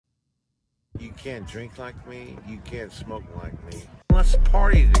You can't drink like me. You can't smoke like me. Let's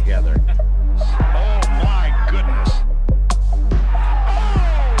party together. Oh my goodness.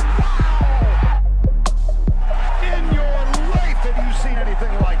 In your life have you seen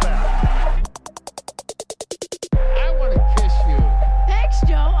anything like that? I want to kiss you. Thanks,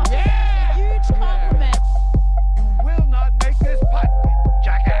 Joe. Yeah. Huge compliment. You will not make this putt,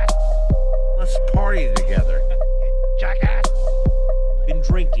 jackass. Let's party together. Jackass. Been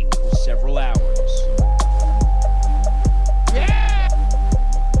drinking for several hours. Yeah.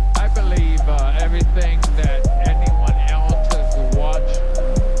 I believe everything that anyone else has watched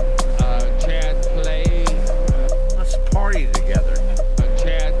Chad play. Let's party together.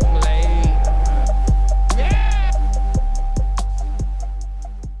 Chad play. Yeah.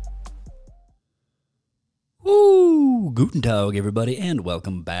 Woo! Guten Tag, everybody, and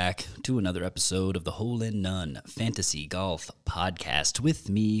welcome back to another episode of the Hole in None Fantasy Golf Podcast with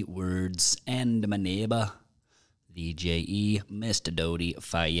me, Words, and my neighbor, the J.E., Mr. Dodie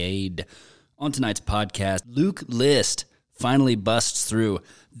Fayed. On tonight's podcast, Luke List finally busts through.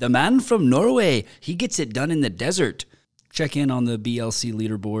 The man from Norway, he gets it done in the desert. Check in on the BLC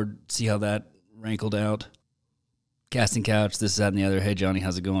leaderboard, see how that rankled out. Casting Couch, this, that, and the other. Hey, Johnny,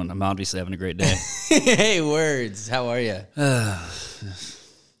 how's it going? I'm obviously having a great day. Hey, Words, how are you?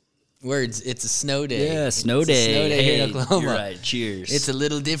 Words, it's a snow day. Yeah, snow It's a day. snow day here in Oklahoma. You're right. Cheers. It's a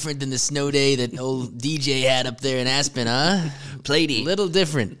little different than the snow day that old DJ had up there in Aspen, huh? Platey. A little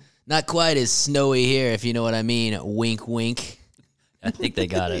different. Not quite as snowy here, if you know what I mean. Wink, wink. I think they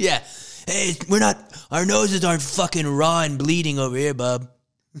got it. Yeah. Hey, our noses aren't fucking raw and bleeding over here, bub.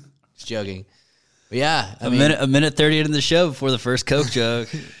 Just joking. But yeah, I mean, A minute 30 into the show before the first Coke joke.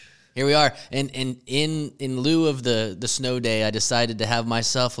 here we are. And in lieu of the snow day, I decided to have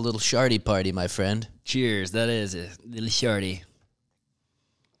myself a little shardy party, my friend. Cheers. That is a little shardy.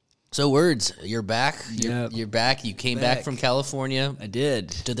 So, Words, you're back. Yep. You're back. You came back from California I did.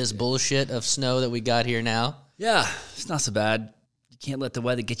 to this bullshit of snow that we got here now. Yeah, it's not so bad. You can't let the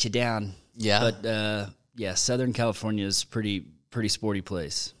weather get you down. Yeah. But, yeah, Southern California is pretty sporty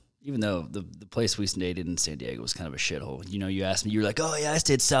place. Even though the place we stayed in San Diego was kind of a shithole. You know, you asked me, you were like, oh, yeah, I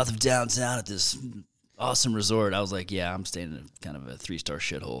stayed south of downtown at this awesome resort. I was like, yeah, I'm staying in a kind of a 3-star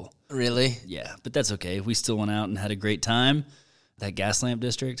shithole. Really? Yeah, but that's okay. We still went out and had a great time. That gas lamp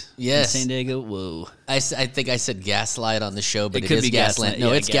district Yes. in San Diego, whoa. I think I said gaslight on the show, but It it could is be Gaslamp.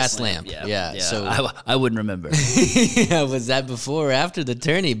 No, yeah, it's Gaslamp. Yeah. So I wouldn't remember. was that before or after the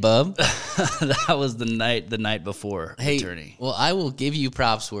tourney, bub? That was the night before Hey, the tourney. well, I will give you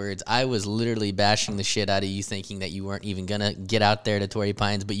props, Words. I was literally bashing the shit out of you, thinking that you weren't even gonna get out there to Torrey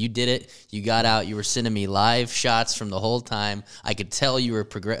Pines, but you did it. You got out. You were sending me live shots from the whole time. I could tell you were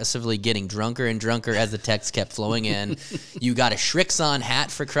progressively getting drunker and drunker as the text kept flowing in. You got a Shrixon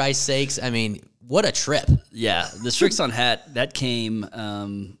hat, for Christ's sakes. I mean, what a trip. Yeah, the Shrixon hat, that came,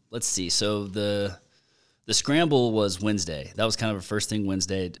 let's see, so the scramble was Wednesday. That was kind of a first thing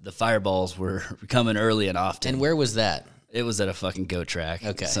Wednesday. The fireballs were coming early and often. And where was that? It was at a fucking goat track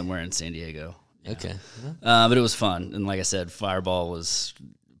Okay. somewhere in San Diego. Okay. But it was fun. And like I said, fireball was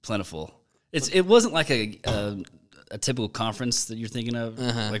plentiful. It wasn't like a typical conference that you're thinking of.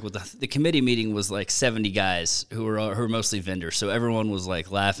 Like with the committee meeting was like 70 guys who were mostly vendors. So everyone was like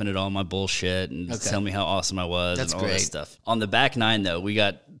laughing at all my bullshit and telling me how awesome I was That's and all great. that stuff. On the back nine though, we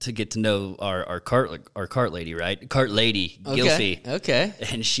got to get to know our cart lady, right? Cart lady, Gilfie. Okay.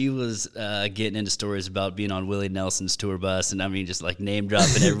 And she was getting into stories about being on Willie Nelson's tour bus, and I mean, just like name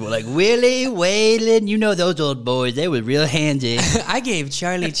dropping everyone, like Willie, Waylon, you know those old boys, they were real handy. I gave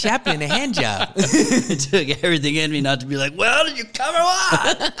Charlie Chaplin a hand job. It took everything in me not to be like, well, did you cover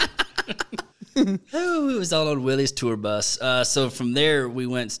what? Oh, it was all on Willie's tour bus. So from there, we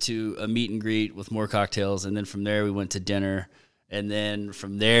went to a meet and greet with more cocktails, and then from there, we went to dinner. And then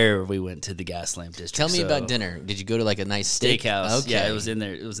from there, we went to the Gaslamp District. Tell me about dinner. Did you go to like a nice Steakhouse. Okay. Yeah, it was in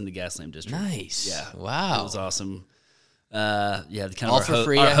there. It was in the Gaslamp District. Nice. Yeah. Wow. It was awesome. Yeah, the kind All of for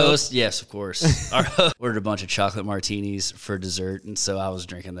free, our I hope? host, yes, of course. Our host ordered a bunch of chocolate martinis for dessert, and so I was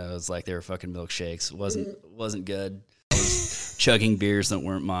drinking those like they were fucking milkshakes. Wasn't good. I was chugging beers that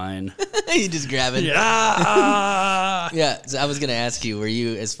weren't mine. You just grab it. Ah! Yeah. So I was gonna ask you, were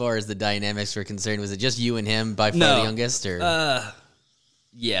you, as far as the dynamics were concerned, was it just you and him, by far No. the youngest, or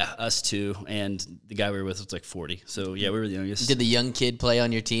Yeah, us two, and the guy we were with was like 40. So yeah, we were the youngest. did the young kid play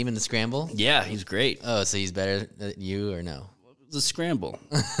on your team in the scramble? Yeah, he's great. Oh, so he's better than you, or no? It was a scramble.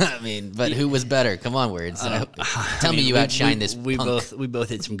 I mean, but who was better? Come on, Words. Tell me you outshined this We punk. both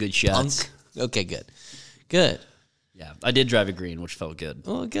hit some good shots. Punk. Okay, good. Yeah, I did drive a green, which felt good.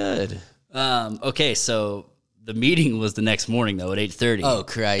 Oh, good. Okay, so the meeting was the next morning though at 8:30. Oh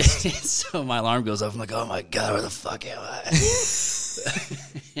Christ! So my alarm goes off. I'm like, oh my God, where the fuck am I?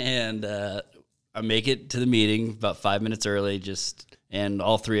 And I make it to the meeting about 5 minutes early, and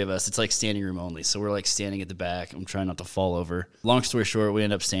all three of us, it's like standing room only. So we're like standing at the back. I'm trying not to fall over. Long story short, we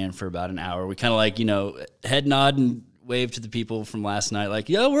end up staying for about an hour. We kind of like, head nod and wave to the people from last night, like,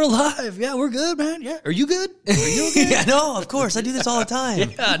 yeah, we're alive. Yeah, we're good, man. Yeah. Are you good? Are you okay? Yeah, no, of course. I do this all the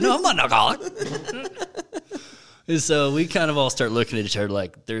time. Yeah, no, I'm not an alcoholic. And so we kind of all start looking at each other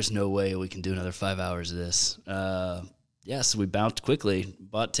like, there's no way we can do another 5 hours of this. So we bounced quickly,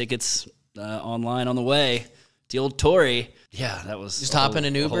 bought tickets online on the way. The old Tory. Yeah, that was just hop in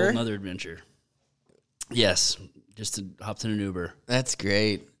an Uber? Another adventure. Yes, just hopped in an Uber. That's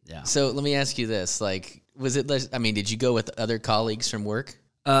great. Yeah. So let me ask you this: like, did you go with other colleagues from work?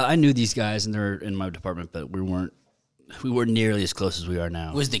 I knew these guys, and they're in my department, but we weren't nearly as close as we are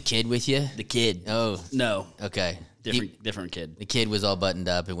now. Was the kid with you? The kid? Oh, no. Okay. Different kid. The kid was all buttoned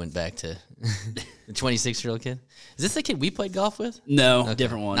up and went back to the 26-year-old kid. Is this the kid we played golf with? No, Okay.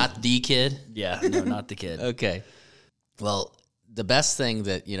 different one. Not the kid. Yeah, no, not the kid. Okay. Well, the best thing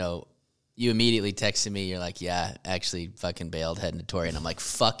that, you immediately texted me, you're like, yeah, actually fucking bailed heading to Tory. And I'm like,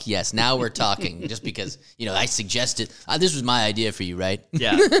 fuck yes, now we're talking. Just because, I suggested, this was my idea for you, right?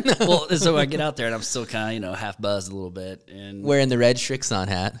 Yeah. Well, so I get out there and I'm still kind of, half buzzed a little bit. And Wearing the red Strixon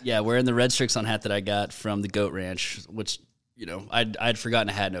hat. yeah, wearing the red Strixon hat that I got from the Goat Ranch, which, I'd forgotten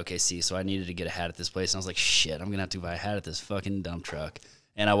a hat in OKC, so I needed to get a hat at this place. And I was like, shit, I'm going to have to buy a hat at this fucking dump truck.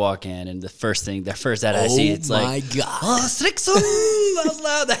 And I walk in, and the first hat I see, it's my like, God. oh, Strixon! That was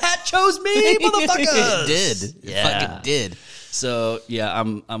loud. The hat chose me, motherfucker! It did. Yeah. It fucking did. So, yeah,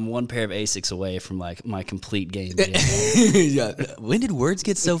 I'm one pair of Asics away from, like, my complete game. Yeah. When did words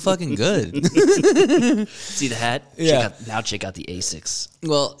get so fucking good? See the hat? Yeah. Check out the Asics.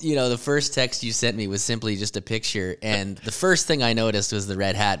 Well, the first text you sent me was simply just a picture, and the first thing I noticed was the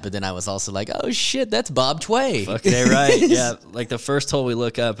red hat, but then I was also like, oh shit, that's Bob Tway. Fucking A right. Yeah, like the first hole we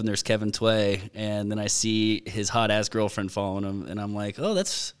look up and there's Kevin Tway, and then I see his hot-ass girlfriend following him, and I'm like, oh,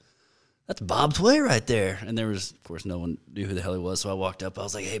 that's Bob Tway right there. And there was, of course, no one knew who the hell he was, so I walked up. I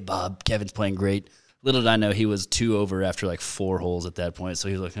was like, hey, Bob, Kevin's playing great. Little did I know he was 2 over after like 4 holes at that point, so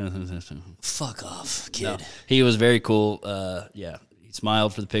he was like, Fuck off, kid. no. He was very cool. Yeah, he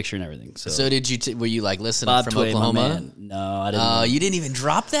smiled for the picture and everything. So did you? Were you like listening Bob from Tway, my Oklahoma? man. No, I didn't. Oh, you didn't even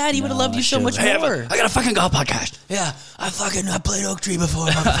drop that? He would have loved you so much Hey, more. I got a fucking golf podcast. Yeah, I played Oak Tree before,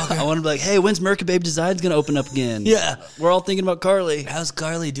 motherfucker. I want to be like, hey, when's Mercababe Designs going to open up again? Yeah. We're all thinking about Carly. How's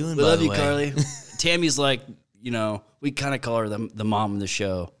Carly doing, We by love the you, way? Carly. Tammy's like, we kind of call her the mom of the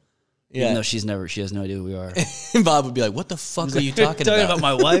show. Yeah. Even though she has no idea who we are. And Bob would be like, what the fuck are you talking Talking about? about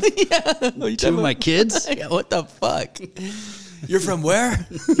my wife? Yeah. 2 of my kids? Yeah, what the fuck? You're from where?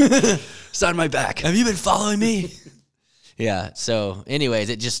 It's on my back. Have you been following me? Yeah. So, anyways,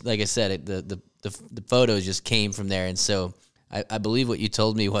 it just, like I said, the photos just came from there, and so I believe what you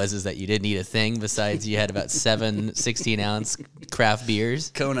told me is that you didn't eat a thing besides you had about 7 16-ounce craft beers.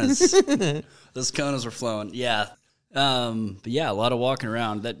 Konas. Those Konas were flowing. Yeah. But yeah, a lot of walking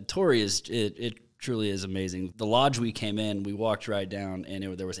around. That Tory it truly is amazing. The lodge we came in, we walked right down,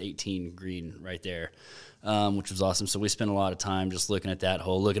 and there was 18 green right there, which was awesome. So we spent a lot of time just looking at that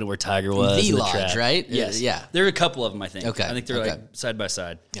hole, looking at where Tiger was. The and lodge, track. right? Yes. Yeah. There are a couple of them, I think. Okay. I think they're Okay. like side by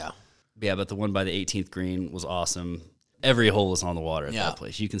side. Yeah. Yeah, but the one by the 18th green was awesome. Every hole is on the water at Yeah. that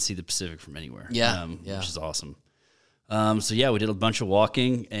place. You can see the Pacific from anywhere. Yeah, Which is awesome. So yeah, we did a bunch of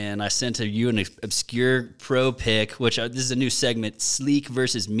walking, and I sent to you an obscure pro pick, which this is a new segment: Sleek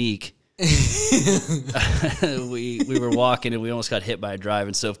versus Meek. we were walking, and we almost got hit by a drive,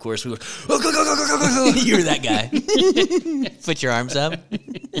 and so of course we were. You were that guy. Put your arms up.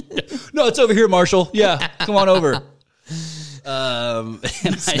 No, it's over here, Marshall. Yeah, come on over. And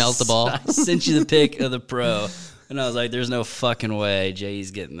Smelt the ball. I sent you the pic of the pro, and I was like, "There's no fucking way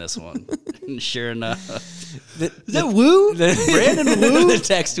Jay's getting this one." And sure enough, is that Woo? Brandon Woo? The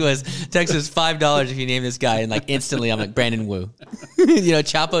text was $5 if you name this guy, and like instantly I'm like, Brandon Wu.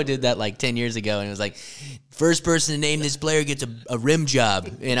 Chapo did that like 10 years ago, and it was like, first person to name this player gets a rim job,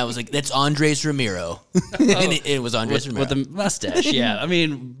 and I was like, that's Andres Ramiro. And it was Andres Ramiro with a mustache. Yeah, I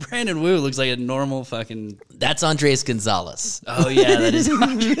mean, Brandon Wu looks like a normal fucking. That's Andres Gonzalez. Oh yeah, that is.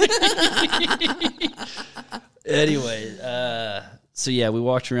 Anyway, so yeah, we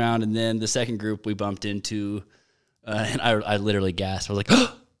walked around, and then the second group we bumped into, and I literally gasped. I was like,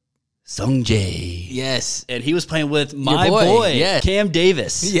 Sung Jae. Yes. And he was playing with my boy, boy, yes. Cam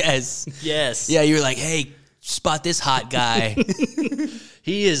Davis. Yes. Yes. Yeah, you were like, hey, spot this hot guy.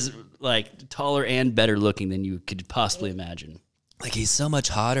 He is like taller and better looking than you could possibly imagine. Like, he's so much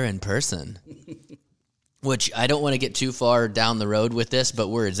hotter in person. which I don't want to get too far down the road with this, but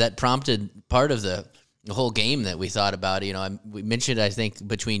words that prompted part of the whole game that we thought about. We mentioned, I think,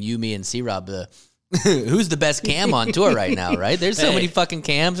 between you, me, and C-Rob, who's the best cam on tour right now, right? There's so many fucking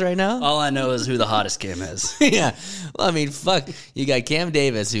cams right now. All I know is who the hottest cam is. Yeah. Well, I mean, fuck. You got Cam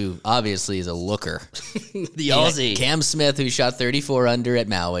Davis, who obviously is a looker. The Aussie. Cam Smith, who shot 34 under at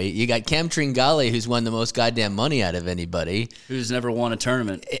Maui. You got Cam Tringale, who's won the most goddamn money out of anybody. Who's never won a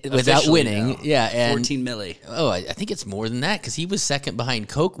tournament. Without Officially winning. now. Yeah. And 14 milli. Oh, I think it's more than that because he was second behind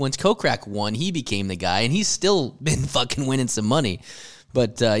Coke. Once Kokrak won, he became the guy, and he's still been fucking winning some money.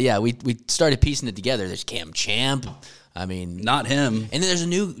 But, we started piecing it together. There's Cam Champ. I mean, Not him. and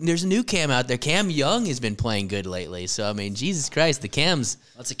then there's a new Cam out there. Cam Young has been playing good lately. So, I mean, Jesus Christ, the Cams.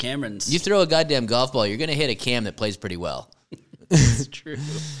 Lots of Camerons. You throw a goddamn golf ball, you're going to hit a Cam that plays pretty well. It's true.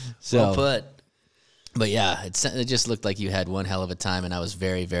 So, Well put. But, yeah, it just looked like you had one hell of a time, and I was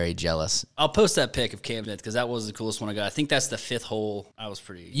very, very jealous. I'll post that pic of Camden because that was the coolest one I got. I think that's the 5th hole. I was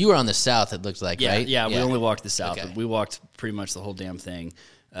pretty... You were on the south, it looked like, Yeah, right? yeah, we only walked the south. Okay. But we walked pretty much the whole damn thing.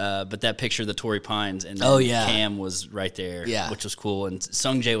 But that picture of the Torrey Pines and then Oh, yeah. Cam was right there, Yeah. which was cool. And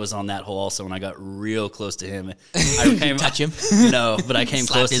Sungjae was on that hole also, and I got real close to him. I came, Touch him? No, but I came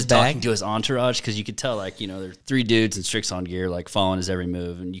Slap close his to talking bag? to his entourage because you could tell, like, there's 3 dudes in Strixon gear, like, following his every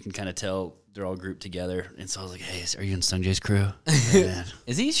move, and you can kind of tell they're all grouped together. And so I was like, hey, are you in Sungjae's crew? Yeah.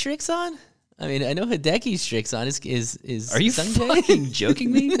 Is he Strixon? I mean, I know Hideki's Strixon. Is Are you Sungjae? fucking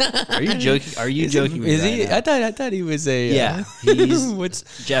joking me? Are you joking? Are you joking me? Is right he? now? I thought he was a. Yeah, he's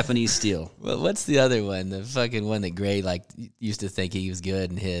what's Japanese steel. what's the other one? The fucking one that Gray used to think he was good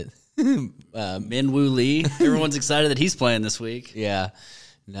and hit. Minwoo Lee. Everyone's excited that he's playing this week. Yeah.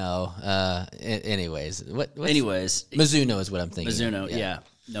 No. Anyways, what's Mizuno is what I'm thinking. Mizuno, yeah.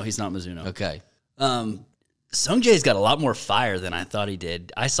 No, he's not Mizuno. Okay. Sungjae's got a lot more fire than I thought he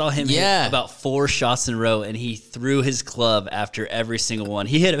did. I saw him Yeah. hit about 4 shots in a row, and he threw his club after every single one.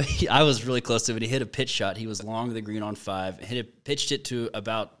 I was really close to him, and he hit a pitch shot. He was long of the green on 5, pitched it to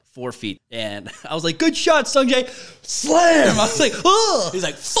about 4 feet, and I was like, good shot, Sungjae. Slam! I was like, oh! He's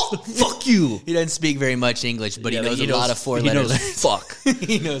like, fuck you. He doesn't speak very much English, but Yeah, he knows a lot of 4 he letters. knows fuck.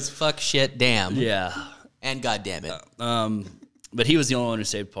 He knows fuck, shit, damn. Yeah. And goddamn it. But he was the only one who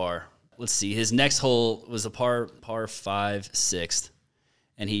saved par. Let's see. His next hole was a par 5 6th,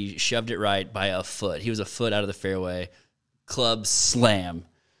 and he shoved it right by a foot. He was a foot out of the fairway. Club slam.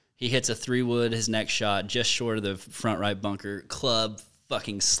 He hits a 3-wood his next shot just short of the front right bunker. Club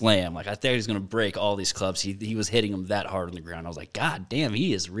fucking slam. Like, I thought he was going to break all these clubs. He was hitting them that hard on the ground. I was like, God damn,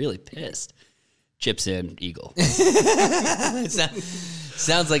 he is really pissed. Chips in, eagle.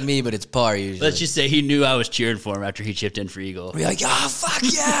 Sounds like me, but it's par usually. Let's just say he knew I was cheering for him after he chipped in for eagle. Be like, fuck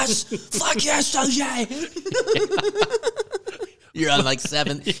yes! Fuck yes, Sungjae! You're on like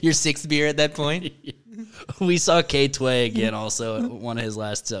 6th beer at that point? We saw K Tway again also at one of his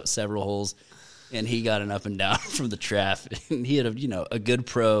last several holes, and he got an up and down from the trap. And he had a good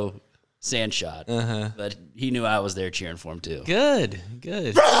pro sand shot, but he knew I was there cheering for him too. Good.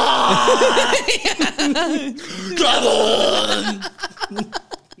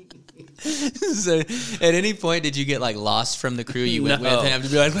 So, at any point, did you get like lost from the crew you went with and have to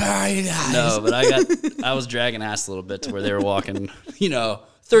be like, No, but I was dragging ass a little bit to where they were walking,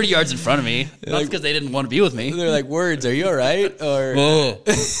 30 yards in front of me. Not because they didn't want to be with me. They're like, words, are you all right? Or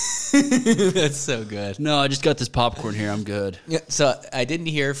that's so good. No, I just got this popcorn here. I'm good. Yeah, so I didn't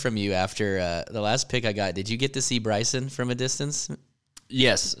hear from you after the last pick I got. Did you get to see Bryson from a distance?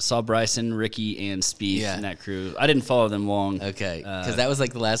 Yes, saw Bryson, Ricky, and Spieth Yeah. in that crew. I didn't follow them long. Okay, because that was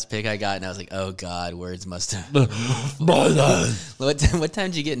like the last pick I got, and I was like, oh God, words must have. What time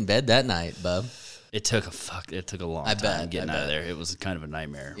did you get in bed that night, bub? It took a long time bet, getting I out of bet. there. It was kind of a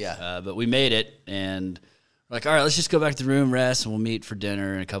nightmare. Yeah. But we made it, and we're like, all right, let's just go back to the room, rest, and we'll meet for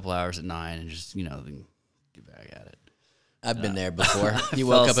dinner in a couple hours at 9, and just then get back at it. I've been there before. You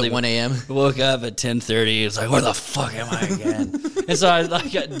Fell woke up at asleep. 1 a.m.? I woke up at 10:30. It was like, where the fuck am I again? And so I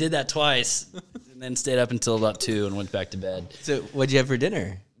did that twice, and then stayed up until about 2 and went back to bed. So what'd you have for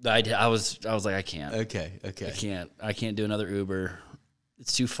dinner? I was like, I can't. Okay. I can't do another Uber.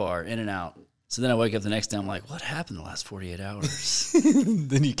 It's too far, in and out. So then I wake up the next day. I'm like, what happened the last 48 hours?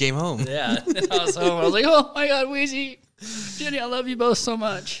 Then you came home. Yeah. And I was home. I was like, oh my God, Weezy, Jenny, I love you both so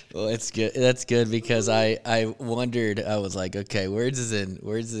much. Well, it's good. That's good because I wondered. I was like, okay, Words is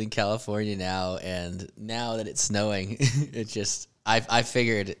in California now, and now that it's snowing, it's just I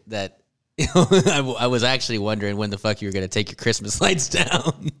figured that. I was actually wondering when the fuck you were going to take your Christmas lights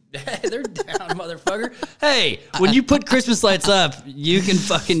down. They're down, motherfucker. motherfucker. Hey, when you put Christmas lights up, you can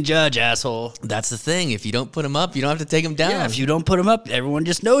fucking judge, asshole. That's the thing. If you don't put them up, you don't have to take them down. Yeah, if you don't put them up, everyone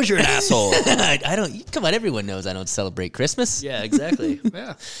just knows you're an asshole. I don't. Come on, everyone knows I don't celebrate Christmas. Yeah, exactly.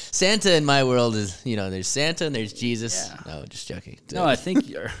 Yeah. Santa in my world is, there's Santa and there's Jesus. Yeah. No, just joking. No, I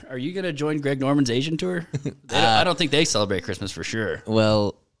think, are you going to join Greg Norman's Asian tour? I don't think they celebrate Christmas for sure.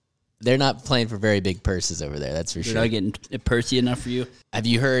 Well, they're not playing for very big purses over there. That's for They're sure. not getting pursy enough for you. Have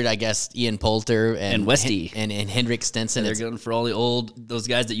you heard, I guess, Ian Poulter and Westy. and Hendrik Stenson They're going for all those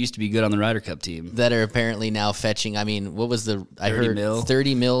guys that used to be good on the Ryder Cup team. that are apparently now fetching, I mean, what was I 30 heard mil?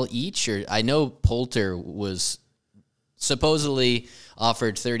 30 mil each, or I know Poulter was supposedly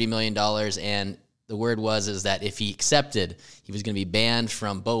offered $30 million, and the word is that if he accepted, he was going to be banned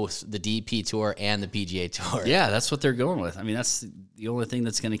from both the DP Tour and the PGA Tour. Yeah, that's what they're going with. I mean, that's the only thing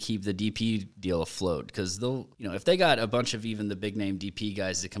that's going to keep the DP deal afloat, because they'll, if they got a bunch of even the big name DP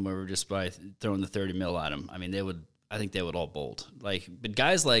guys to come over just by throwing the 30 mil at them, I mean, I think they would all bolt. But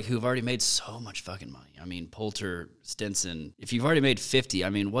guys who've already made so much fucking money. I mean, Poulter, Stinson, if you've already made 50, I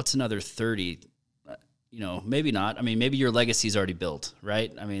mean, what's another 30? Maybe not. I mean, maybe your legacy's already built,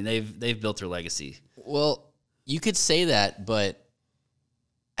 right? I mean, they've built their legacy. Well, you could say that, but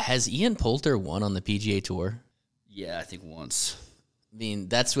has Ian Poulter won on the PGA Tour? Yeah, I think once. I mean,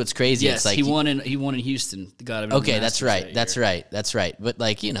 that's what's crazy. Yes, It's like he won in Houston. Got him. Okay, that's right. That's right. That's right. But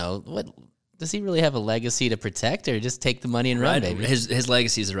what does he really have a legacy to protect, or just take the money and run, baby? His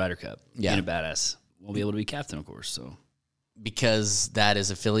legacy is the Ryder Cup. Yeah. Being a badass. Won't be able to be captain, of course. So Because that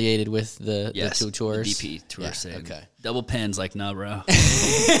is affiliated with the two tours? the DP tour. Yeah, saying. okay. Double pins, nah, bro.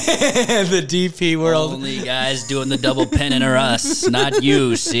 The DP world. Only guys doing the double pinning are us, not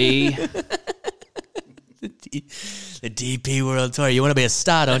you, see? The DP World Tour. You want to be a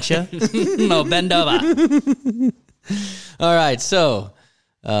star, don't you? No, bend over. All right, so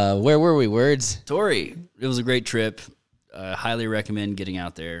where were we? Words? Torrey, it was a great trip. Highly recommend getting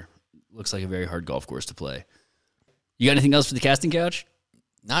out there. Looks like a very hard golf course to play. You got anything else for the casting couch?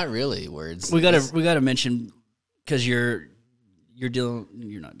 Not really. Words. We gotta mention, because you're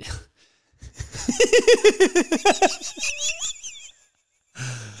not dealing.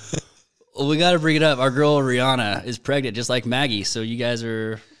 Well, we got to bring it up. Our girl Rihanna is pregnant, just like Maggie. So you guys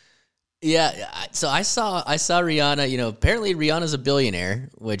are. Yeah, so I saw Rihanna. Apparently Rihanna's a billionaire,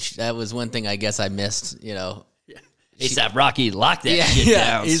 which that was one thing I guess I missed. ASAP Rocky, lock that shit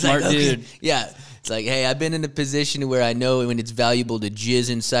down. He's Smart like, okay. dude. Yeah, it's like, hey, I've been in a position where I know when it's valuable to jizz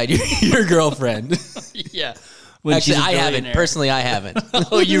inside your girlfriend. Yeah. Actually, I haven't. Personally, I haven't.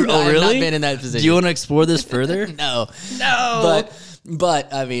 Oh, I've really? not been in that position. Do you want to explore this further? No. No.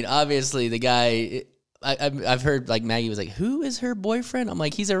 But I mean, obviously, the guy. I've heard Maggie was like, who is her boyfriend? I'm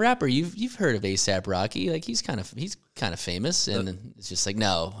like, he's a rapper. You've heard of ASAP Rocky? He's kind of famous, and it's just like,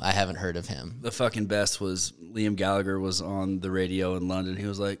 no, I haven't heard of him. The fucking best was Liam Gallagher was on the radio in London. He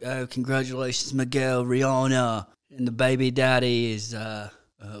was like, "Oh, congratulations, Miguel, Rihanna, and the baby daddy is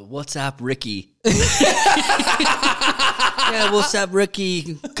what's up, Ricky?" Yeah, what's up,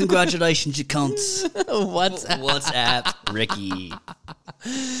 Ricky? Congratulations, you cunts. What's up, Ricky?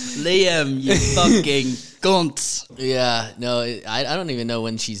 Liam, you fucking cunts. Yeah, no, I don't even know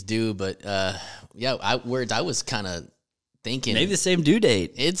when she's due, but yeah, I was kind of thinking Maybe the same due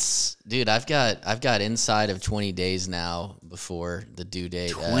date. Dude, I've got inside of 20 days now before the due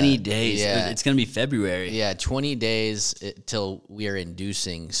date. 20 days. Yeah, It's gonna be February. Yeah, 20 days till we are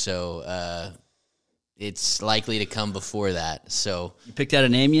inducing. So it's likely to come before that. So You picked out a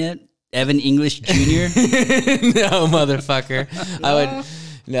name yet? Evan English Jr. no, motherfucker. I would.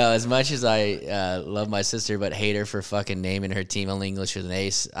 No, as much as I love my sister, but hate her for fucking naming her team only English with an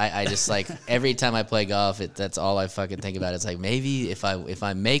ace, I just every time I play golf, that's all I fucking think about. It's maybe if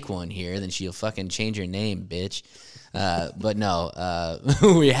I make one here, then she'll fucking change her name, bitch. But no,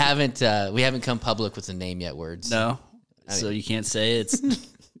 we haven't come public with the name yet. Words. No, so you can't say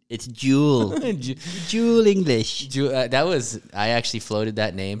it's Jewel. Jewel English. I actually floated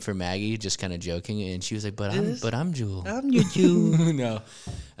that name for Maggie, just kind of joking, and she was like, "But I'm Jewel. I'm your Jewel." No.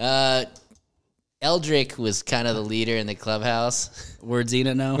 Eldrick was kind of the leader in the clubhouse.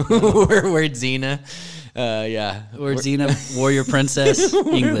 Wordzina now. Wordzina. Yeah. Wordzina, Warrior Princess,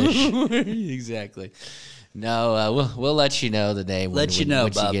 English. Exactly. No, we'll let you know the name when Bub. she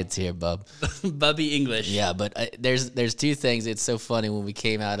gets here, bub. Bubby English. Yeah, but there's two things. It's so funny when we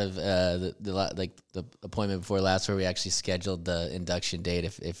came out of the appointment before last, where we actually scheduled the induction date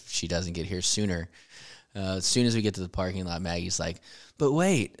if she doesn't get here sooner. As soon as we get to the parking lot, Maggie's like, "But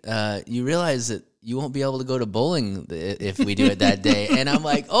wait, you realize that you won't be able to go to bowling if we do it that day. And I'm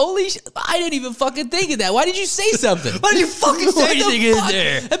like, holy shit, I didn't even fucking think of that. Why did you say something? Why did you fucking say anything in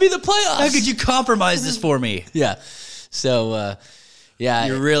there? That'd be the playoffs. How could you compromise this for me? Yeah. So, yeah.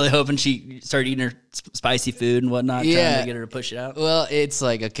 You're really hoping she started eating her spicy food and whatnot, trying to get her to push it out? Well, it's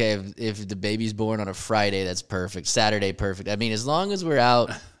like, okay, if the baby's born on a Friday, that's perfect. Saturday, perfect. I mean, as long as we're out,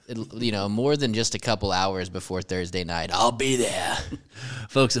 more than just a couple hours before Thursday night, I'll be there.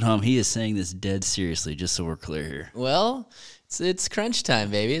 Folks at home, he is saying this dead seriously, just so we're clear here. Well, it's crunch time,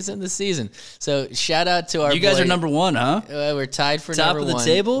 baby. It's in the season. So shout out to our You guys boy. are number one, huh? We're tied for Top number of the one.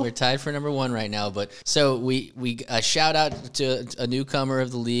 table? We're tied for number one right now. But so we shout out to a newcomer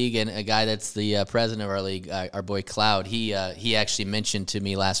of the league and a guy that's the president of our league, our boy Cloud. He actually mentioned to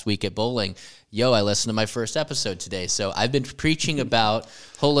me last week at bowling, yo, I listened to my first episode today. So I've been preaching about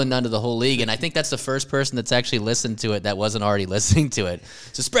Hole and None to the whole league, and I think that's the first person that's actually listened to it that wasn't already listening to it.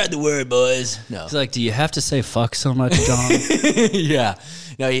 So spread the word, boys. No. He's like, do you have to say fuck so much, John? Yeah.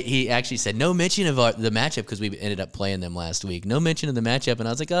 No, he actually said no mention of the matchup because we ended up playing them last week. No mention of the matchup, and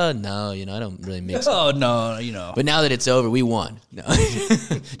I was like, oh, no, I don't really mix it. Oh, no, But now that it's over, we won. No.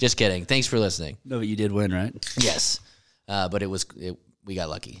 Just kidding. Thanks for listening. No, but you did win, right? Yes. But we got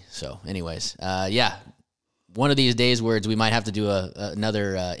lucky. So anyways, yeah. One of these days, words, we might have to do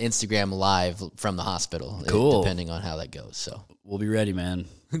another Instagram live from the hospital. Cool. Depending on how that goes. So We'll be ready, man.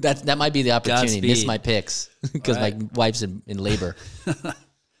 that might be the opportunity. Godspeed. Miss my picks because All right. my wife's in labor.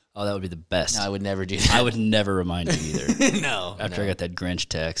 Oh, that would be the best. No, I would never do that. I would never remind you either. No. After I got that Grinch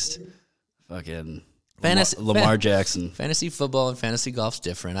text. Fucking Fantasy- Lamar Jackson. Fantasy football and fantasy golf's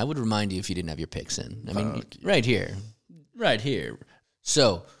different. I would remind you if you didn't have your picks in. I mean, right here. Right here.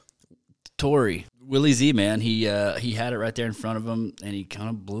 So, Tory. Willie Z, man. He had it right there in front of him, and he kind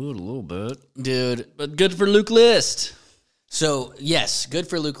of blew it a little bit. dude, But good for Luke List. so yes, good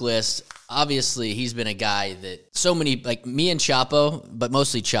for Luke List. Obviously, he's been a guy that so many, like me and Chapo, but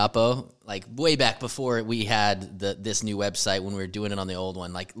mostly Chapo, like way back before we had this new website when we were doing it on the old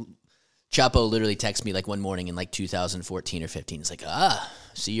one, like Chapo literally texted me like one morning in like 2014 or 15. It's like,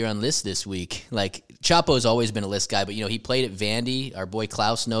 see you're on List this week. Like Chapo's always been a List guy, but he played at Vandy. Our boy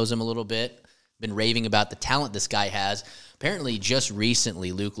Klaus knows him a little bit. Been raving about the talent this guy has. Apparently, just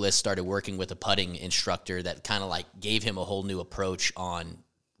recently, Luke List started working with a putting instructor that kind of like gave him a whole new approach on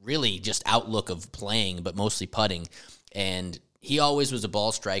really just outlook of playing, but mostly putting. And he always was a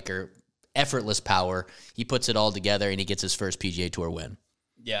ball striker, effortless power. He puts it all together, and he gets his first PGA Tour win.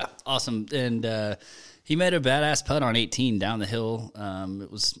 Yeah, awesome. And he made a badass putt on 18 down the hill.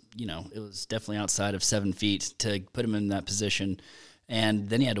 It was definitely outside of 7 feet to put him in that position. And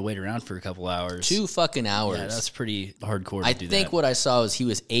then he had to wait around for a couple hours. 2 fucking hours. Yeah, that's pretty hardcore to I do think that. what I saw was he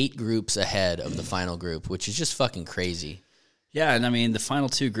was 8 groups ahead of the final group, which is just fucking crazy. Yeah, and I mean, the final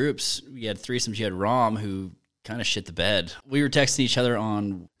 2 groups, we had threesomes. You had Rom, who kind of shit the bed. We were texting each other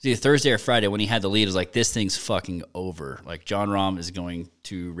on either Thursday or Friday when he had the lead. It was like, this thing's fucking over. Like, John Rahm is going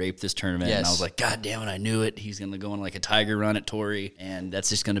to rape this tournament. Yes. And I was like, God damn it, I knew it. He's going to go on like a tiger run at Torrey, and that's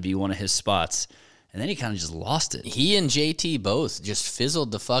just going to be one of his spots. And then he kind of just lost it. He and JT both just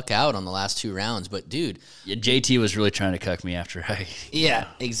fizzled the fuck out on the last 2 rounds. But, dude. Yeah, JT was really trying to cuck me after I... Yeah,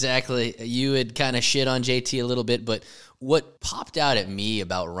 exactly. You had kind of shit on JT a little bit, but what popped out at me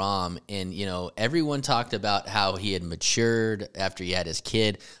about Rahm, and, everyone talked about how he had matured after he had his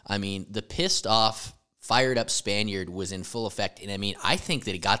kid. I mean, the pissed off, fired up Spaniard was in full effect. And, I mean, I think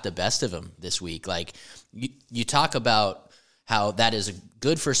that it got the best of him this week. Like, you talk about how that is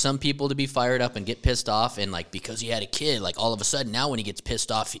good for some people to be fired up and get pissed off, and like because he had a kid, like all of a sudden now when he gets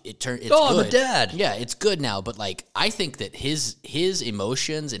pissed off, it's good. I'm a dad. Yeah, it's good now. But like I think that his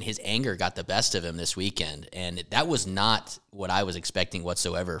emotions and his anger got the best of him this weekend, and that was not what I was expecting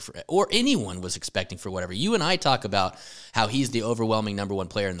whatsoever, or anyone was expecting for whatever. You and I talk about how he's the overwhelming number 1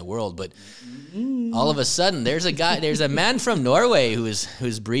 player in the world, but all of a sudden there's a man from Norway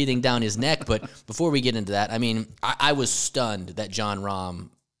who's breathing down his neck. But before we get into that, I mean, I was stunned that John Rahm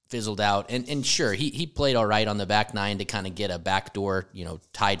fizzled out, and sure, he played all right on the back 9 to kind of get a backdoor,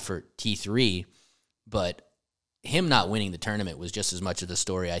 tied for T3, but him not winning the tournament was just as much of the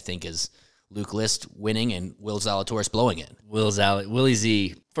story, I think, as Luke List winning and Will Zalatoris blowing it. Willie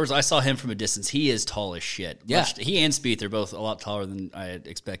Z. First, I saw him from a distance. He is tall as shit. Yeah. He and Spieth, they're both a lot taller than I had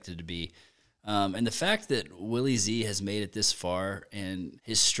expected to be. And the fact that Willie Z has made it this far and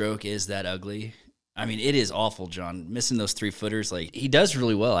his stroke is that ugly, I mean, it is awful, John. Missing those 3-footers, like, he does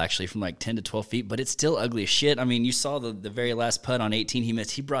really well, actually, from like 10 to 12 feet, but it's still ugly as shit. I mean, you saw the very last putt on 18 he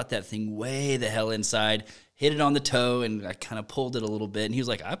missed. He brought that thing way the hell inside, hit it on the toe, and I kind of pulled it a little bit. And he was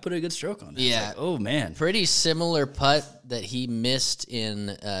like, I put a good stroke on that. Yeah. Like, oh, man. Pretty similar putt that he missed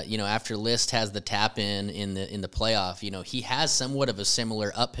in, after List has the tap in the playoff. He has somewhat of a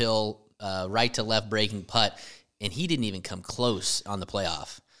similar uphill right to left breaking putt, and he didn't even come close on the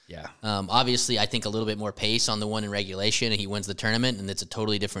playoff. Yeah. Obviously, I think a little bit more pace on the one in regulation, and he wins the tournament, and it's a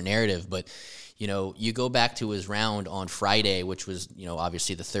totally different narrative. But, you go back to his round on Friday, which was,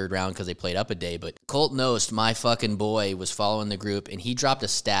 obviously the third round because they played up a day. But Colt Knost, my fucking boy, was following the group, and he dropped a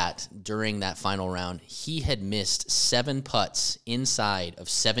stat during that final round. He had missed 7 putts inside of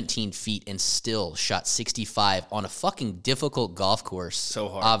 17 feet and still shot 65 on a fucking difficult golf course. So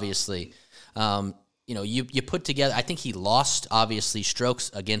hard. Obviously. You put together, I think he lost, obviously,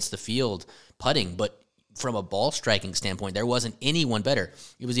 strokes against the field putting, but from a ball striking standpoint, there wasn't anyone better.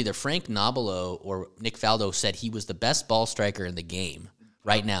 It was either Frank Nobilo or Nick Faldo said he was the best ball striker in the game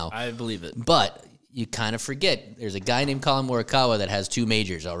right now. I believe it. But you kind of forget, there's a guy named Colin Morikawa that has 2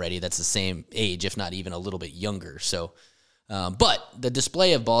 majors already that's the same age, if not even a little bit younger. So, but the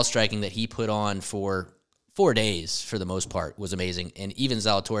display of ball striking that he put on for 4 days, for the most part, was amazing. And even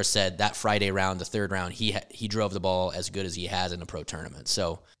Zalatoris said that Friday round, the third round, he drove the ball as good as he has in a pro tournament.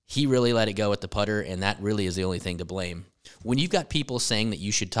 So he really let it go with the putter, and that really is the only thing to blame. When you've got people saying that you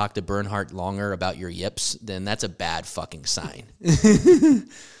should talk to Bernhard longer about your yips, then that's a bad fucking sign.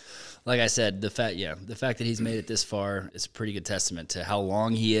 Like I said, the fact that he's made it this far is a pretty good testament to how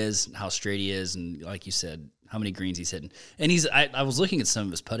long he is, how straight he is, and like you said, how many greens he's hitting. And I was looking at some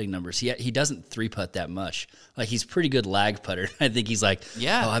of his putting numbers. He doesn't 3-putt that much. Like, he's pretty good lag putter. I think he's like,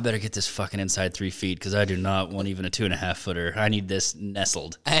 yeah, I better get this fucking inside 3 feet because I do not want even a 2.5 footer. I need this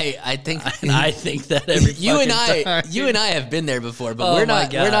nestled. Hey, I think that every you time. and I have been there before, but Oh we're my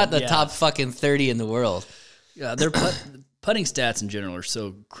not God, the top fucking 30 in the world. Yeah, their putting stats in general are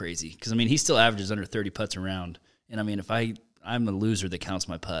so crazy because he still averages under 30 putts around. And if I'm a loser that counts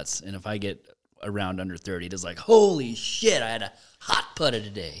my putts, and if I get around under 30, it is like, holy shit, I had a hot putter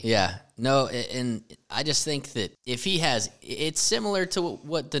today. Yeah, no, and I just think that if he has, it's similar to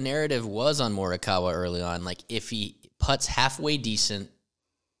what the narrative was on Morikawa early on. Like, if he putts halfway decent,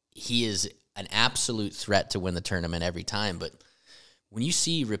 he is an absolute threat to win the tournament every time. But when you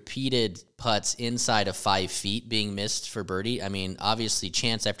see repeated putts inside of 5 feet being missed for birdie, obviously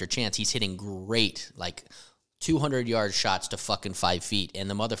chance after chance, he's hitting great, like 200-yard shots to fucking 5 feet, and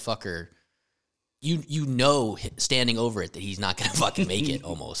the motherfucker, standing over it that he's not going to fucking make it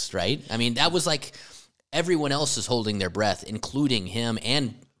almost, right? That was like everyone else is holding their breath, including him,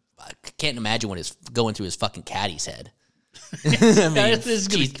 and I can't imagine what is going through his fucking caddy's head. Please, God, This is just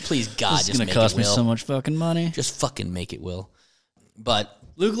going make to cost it, me Will. so much fucking money. Just fucking make it, Will. But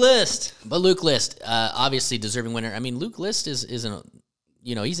Luke List. obviously deserving winner. Luke List is he's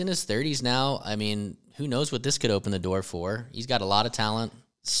in his 30s now. Who knows what this could open the door for? He's got a lot of talent.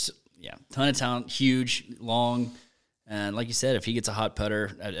 Yeah, ton of talent, huge, long, and like you said, if he gets a hot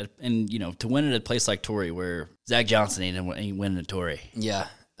putter, and to win at a place like Torrey where Zach Johnson ain't winning at Torrey. Yeah.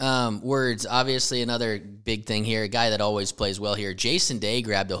 Words, obviously another big thing here. A guy that always plays well here. Jason Day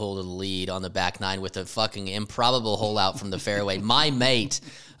grabbed a hold of the lead on the back nine with a fucking improbable hole out from the fairway. My mate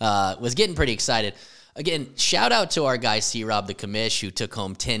was getting pretty excited. Again, shout out to our guy C-Rob the commish who took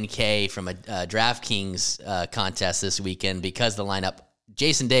home $10K from a DraftKings contest this weekend because the lineup.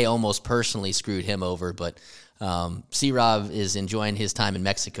 Jason Day almost personally screwed him over, but C-Rob is enjoying his time in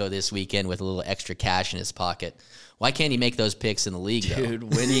Mexico this weekend with a little extra cash in his pocket. Why can't he make those picks in the league, Dude, though?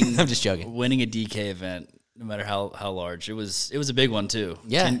 winning I'm just joking. Winning a DK event, no matter how large, it was a big one too.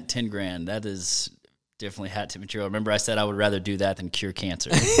 Yeah. 10 grand. That is definitely hat tip material. Remember I said I would rather do that than cure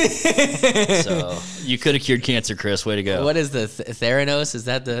cancer. So you could have cured cancer, Chris. Way to go. What is the Theranos? Is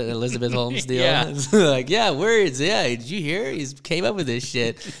that the Elizabeth Holmes deal? Yeah. It's like, yeah, words. Yeah, did you hear? He came up with this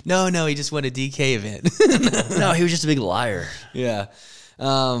shit. No, he just won a DK event. No, he was just a big liar. Yeah.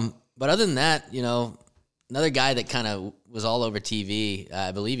 But other than that, another guy that kind of was all over TV,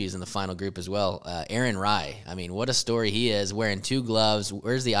 I believe he was in the final group as well, Aaron Rye. What a story he is, wearing 2 gloves.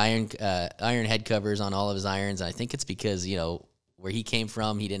 Where's the iron head covers on all of his irons? And I think it's because, where he came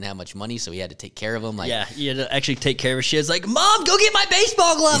from, he didn't have much money, so he had to take care of them. Like, Yeah, he had to actually take care of his shit. It's like, Mom, go get my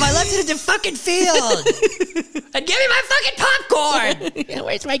baseball glove. I left it at the fucking field. And give me my fucking popcorn. yeah,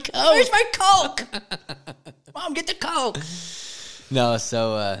 where's my Coke? Where's my Coke? Mom, get the Coke. No,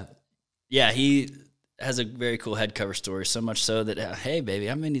 so... Yeah, he has a very cool head cover story, so much so that, hey, baby,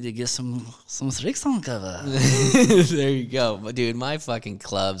 I may need to get some tricks on cover. There you go. But dude, my fucking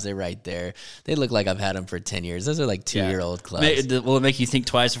clubs, they're right there. They look like I've had them for 10 years. Those are like 2-year-old clubs. Will it make you think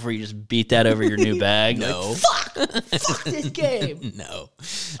twice before you just beat that over your new bag? No. Like, fuck this game. No,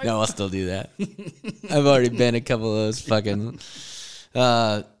 I'll still do that. I've already been a couple of those fucking...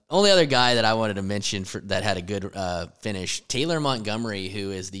 only other guy that I wanted to mention that had a good finish, Taylor Montgomery,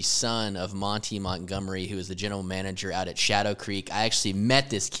 who is the son of Monty Montgomery, who is the general manager out at Shadow Creek. I actually met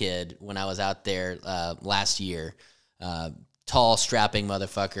this kid when I was out there last year. Tall, strapping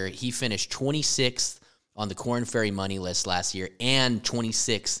motherfucker. He finished 26th on the Korn Ferry money list last year and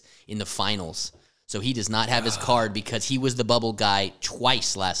 26th in the finals. So he does not have his card because he was the bubble guy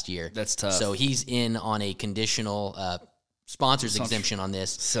twice last year. That's tough. So he's in on a conditional sponsors exemption on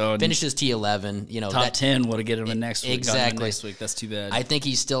this. So finishes T11. You know, top 10 would have get him in next week. Exactly. Next week. That's too bad. I think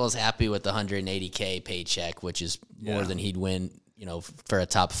he still is happy with the $180K paycheck, which is more than he'd win, you know, for a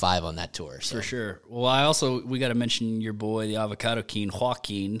top 5 on that tour. So. For sure. Well, we got to mention your boy, the Avocado King,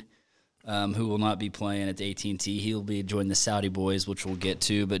 Joaquin, who will not be playing at the AT&T. He'll be joining the Saudi boys, which we'll get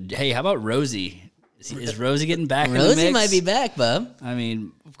to. But hey, how about Rosie? Is Rosie getting back in the mix? Rosie might be back, bub. I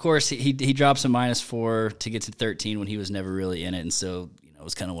mean, of course, he drops a -4 to get to 13 when he was never really in it. And so, you know, it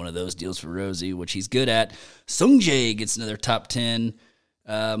was kind of one of those deals for Rosie, which he's good at. Sungjae gets another top 10.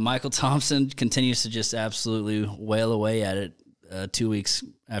 Michael Thompson continues to just absolutely wail away at it 2 weeks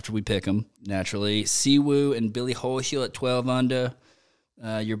after we pick him, naturally. Siwoo and Billy Hohill at 12 under.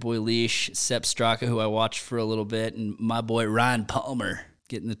 Your boy Leash, Sepp Straka, who I watched for a little bit, and my boy Ryan Palmer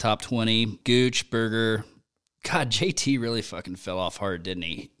getting the top 20. Gooch, Berger. God, JT really fucking fell off hard, didn't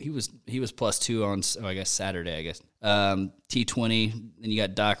he? He was +2 on, I guess, Saturday, I guess. T20. Then you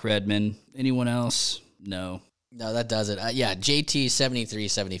got Doc Redman. Anyone else? No. No, that does it. Yeah, JT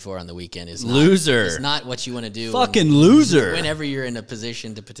 73-74 on the weekend is not, loser. Is not what you want to do. Fucking loser. Whenever you're in a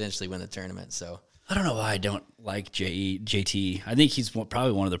position to potentially win the tournament. So I don't know why I don't like JT. I think he's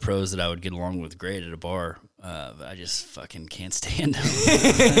probably one of the pros that I would get along with great at a bar. But I just fucking can't stand him.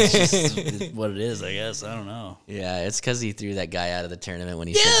 It's just what it is, I guess. I don't know. Yeah, it's because he threw that guy out of the tournament when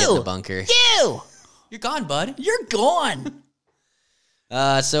he should get the bunker. You're gone, bud. You're gone.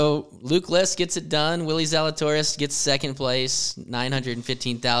 So Luke List gets it done. Willie Zalatoris gets second place.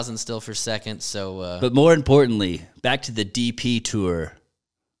 915,000 still for second. So, but more importantly, back to the DP tour,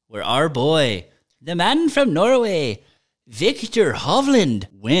 where our boy, the man from Norway, Victor Hovland,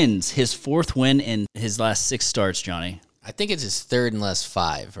 wins his 4th win in his last 6 starts, Johnny. I think it's his 3rd and last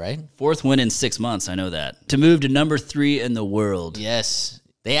 5, right? 4th win in 6 months, I know that. To move to number 3 in the world. Yes.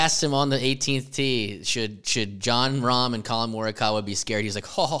 They asked him on the 18th tee, should John Rahm and Colin Morikawa be scared? He's like,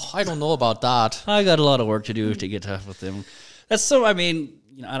 I don't know about that. I got a lot of work to do to get tough with them. That's so, I mean,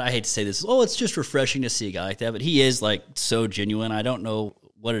 you know, I hate to say this. Oh, it's just refreshing to see a guy like that, but he is like so genuine. I don't know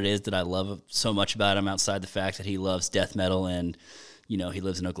what it is that I love so much about him outside the fact that he loves death metal and, you know, he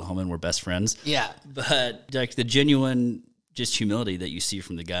lives in Oklahoma and we're best friends. Yeah. But like the genuine just humility that you see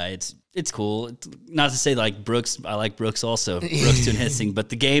from the guy, it's cool. It's not to say like Brooks, I like Brooks also, Brooks doing his thing, but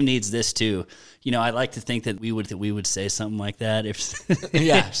the game needs this too. You know, I like to think that we would say something like that if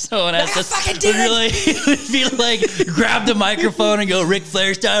someone else just really be like, grab the microphone and go Ric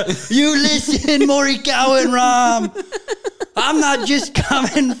Flair style. You listen, Morikawa and Rahm. I'm not just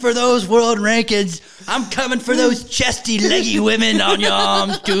coming for those world rankings. I'm coming for those chesty, leggy women on your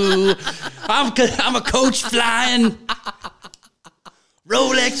arms too. I'm a coach flying.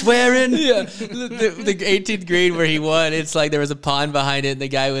 Rolex wearing. Yeah, the 18th green where he won, it's like there was a pond behind it and the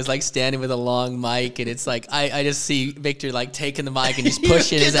guy was like standing with a long mic and it's like, I just see Victor like taking the mic and just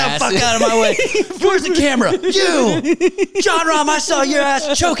pushing his ass. Get the fuck out of my way. Where's the camera? You! John Rahm, I saw your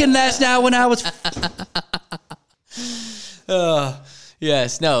ass choking last night when I was...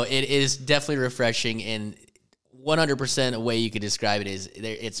 Yes, no, it is definitely refreshing and 100% a way you could describe it is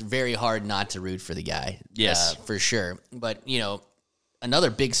it's very hard not to root for the guy. Yes. For sure. But, you know,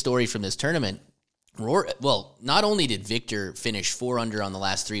 another big story from this tournament, not only did Victor finish 4 under on the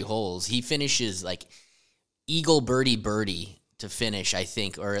last 3 holes, he finishes like eagle birdie to finish, I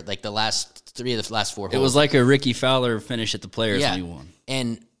think, or like the last 3 of the last 4 holes. It was like a Ricky Fowler finish at the Players when he won.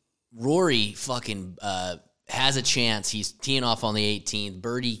 And Rory fucking has a chance. He's teeing off on the 18th.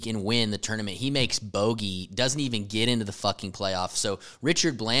 Birdie can win the tournament. He makes bogey, doesn't even get into the fucking playoff. So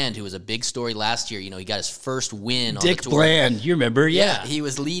Richard Bland, who was a big story last year, you know, he got his first win on the tour. Dick Bland, you remember? Yeah. He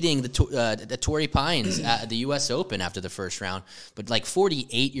was leading the Torrey Pines at the U.S. Open after the first round. But like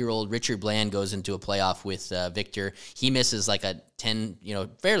 48-year-old Richard Bland goes into a playoff with Victor. He misses like a 10, you know,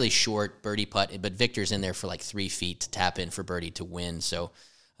 fairly short birdie putt, but Victor's in there for like 3 feet to tap in for birdie to win. So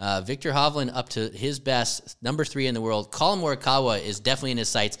Victor Hovland up to his best, number 3 in the world. Colin Morikawa is definitely in his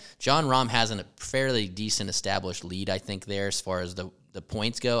sights. Jon Rahm has a fairly decent established lead, I think, there as far as the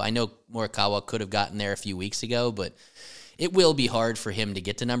points go. I know Morikawa could have gotten there a few weeks ago, but it will be hard for him to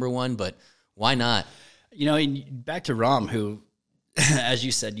get to number 1, but why not? You know, back to Rahm, who, as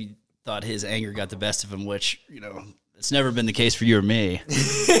you said, you thought his anger got the best of him, which, you know, it's never been the case for you or me,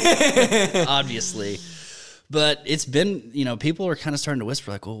 obviously. But it's been, you know, people are kind of starting to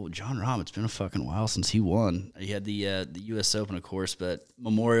whisper like, "Oh, Jon Rahm, it's been a fucking while since he won." He had the U.S. Open, of course, but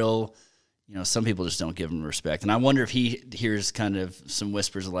Memorial, you know, some people just don't give him respect. And I wonder if he hears kind of some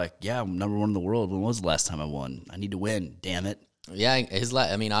whispers of like, "Yeah, I'm number 1 in the world. When was the last time I won? I need to win, damn it." Yeah,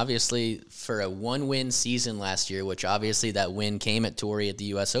 I mean, obviously, for a 1-win season last year, which obviously that win came at Torrey at the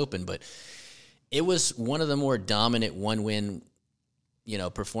U.S. Open, but it was one of the more dominant 1-win, you know,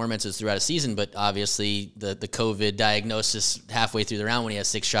 performances throughout a season, but obviously the COVID diagnosis halfway through the round when he had a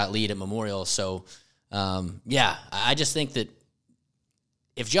 6-shot lead at Memorial. So, yeah, I just think that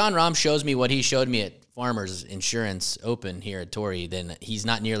if Jon Rahm shows me what he showed me at Farmers Insurance Open here at Torrey, then he's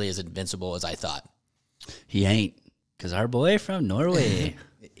not nearly as invincible as I thought. He ain't, because our boy from Norway,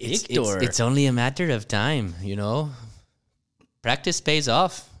 it's only a matter of time, you know. Practice pays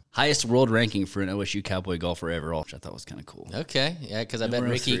off. Highest world ranking for an OSU Cowboy golfer ever, which I thought was kind of cool. Okay, yeah, because I bet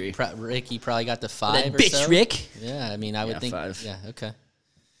Number Ricky 3. Ricky probably got the 5 That or bitch, so. Rick. Yeah, I mean, I would think 5. Yeah, okay.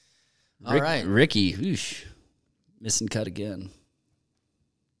 All right. Ricky, whoosh, missing cut again.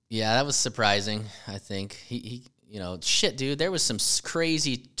 Yeah, that was surprising, I think. He you know, shit, dude, there was some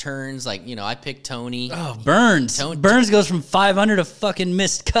crazy turns. Like, you know, I picked Tony. Oh, Burns. Burns goes from 500 to fucking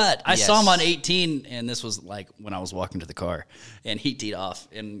missed cut. I Yes. saw him on 18, and this was like when I was walking to the car, and he teed off,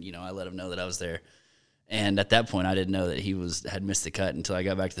 and, you know, I let him know that I was there. And at that point, I didn't know that he had missed the cut until I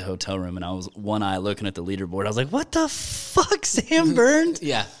got back to the hotel room, and I was one eye looking at the leaderboard. I was like, what the fuck, Sam Burns?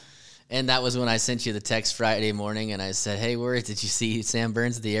 Yeah. And that was when I sent you the text Friday morning, and I said, "Hey, where did you see Sam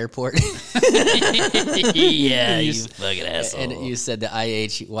Burns at the airport?" Yeah, you fucking asshole. And you said the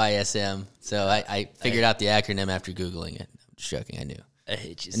IHYSM. So I figured out the acronym after Googling it. I'm just joking. I knew. I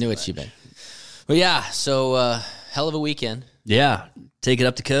hate you I knew what you meant. But yeah, so hell of a weekend. Yeah. Take it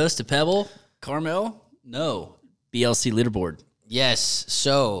up the coast to Pebble. Carmel? No. BLC leaderboard. Yes.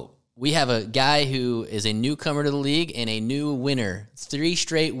 So we have a guy who is a newcomer to the league and a new winner. 3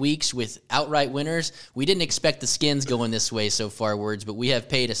 straight weeks with outright winners. We didn't expect the skins going this way so far, Words, but we have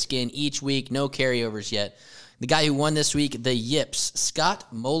paid a skin each week. No carryovers yet. The guy who won this week, the Yips,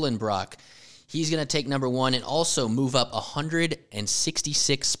 Scott Molenbrock. He's going to take number 1 and also move up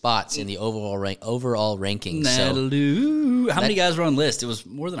 166 spots in the overall rankings. So, how many guys were on the list? It was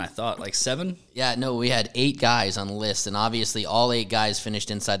more than I thought, like 7? yeah, no, we had 8 guys on the list, and obviously all 8 guys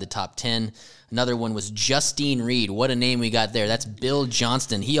finished inside the top 10. Another one was Justine Reed. What a name we got there. That's Bill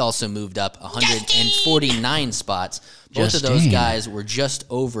Johnston. He also moved up 149 spots. Both of those guys were just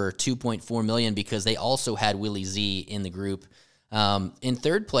over 2.4 million because they also had Willie Z in the group. In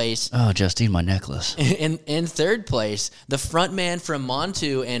third place, Oh, Justine, my necklace. in third place, the front man from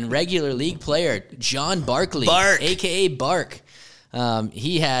Montu and regular league player John Barkley, aka Bark.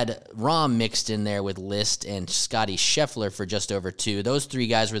 He had Rahm mixed in there with List and Scotty Scheffler for just over 2. Those 3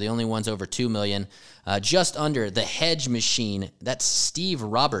 guys were the only ones over 2 million. Just under the hedge machine, that's Steve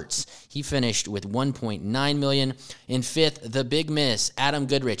Roberts. He finished with 1.9 million. In 5th, the big miss, Adam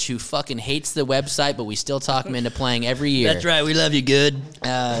Goodrich, who fucking hates the website, but we still talk him into playing every year. That's right. We love you, Good.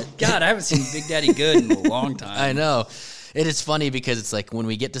 God, I haven't seen Big Daddy Good in a long time. I know. It is funny because it's like when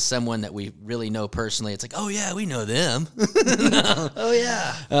we get to someone that we really know personally, it's like, oh, yeah, we know them. Oh,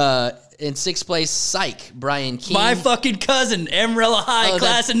 yeah. In 6th place, Psych, Brian King. My fucking cousin, Amarillo High,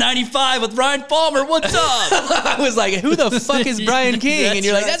 class of 95 with Ryan Palmer. What's up? I was like, who the fuck is Brian King? And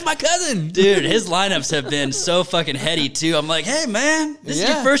you're like, right. that's my cousin. Dude, his lineups have been so fucking heady, too. I'm like, hey, man, this is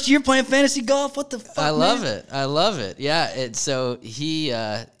your first year playing fantasy golf? What the fuck, I love it. Yeah. So he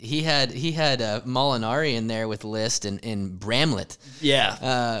had Molinari in there with List and Bramlett.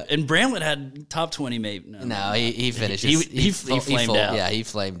 Yeah. And Bramlett had top 20, maybe. No, he finishes. He flamed out. Yeah, he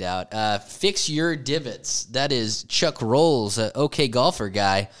flamed out. Fix Your Divots. That is Chuck Rolls, a OK golfer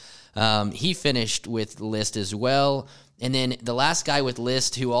guy. He finished with List as well. And then the last guy with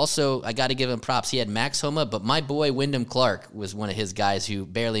List, who also, I got to give him props, he had Max Homa, but my boy Wyndham Clark was one of his guys who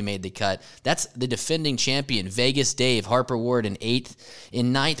barely made the cut. That's the defending champion, Vegas Dave, Harper Ward in 8th.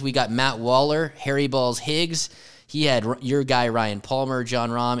 In 9th, we got Matt Waller, Harry Balls Higgs. He had your guy, Ryan Palmer, John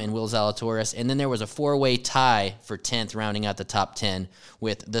Rahm, and Will Zalatoris. And then there was a 4-way tie for 10th, rounding out the top 10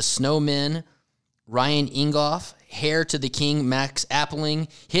 with the Snowmen, Ryan Ingoff, Hair to the King, Max Appling,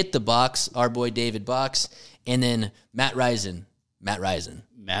 Hit the Box, our boy David Box, and then Matt Risen, Matt Risen.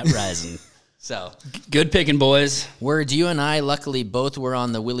 Matt Risen. So, Good picking, boys. Word, you and I luckily both were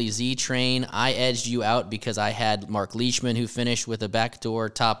on the Willie Z train. I edged you out because I had Mark Leishman, who finished with a backdoor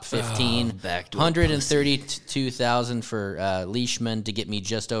top 15. backdoor 132,000 for Leishman to get me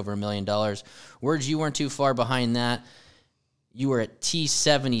just over $1 million. Words, you weren't too far behind that. You were at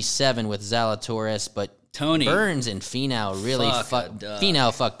T77 with Zalatoris, but Tony Burns and Finau really Fuck a duck.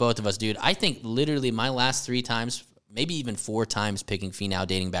 Finau fucked both of us, dude. I think literally my last 3 times, maybe even 4 times picking Finau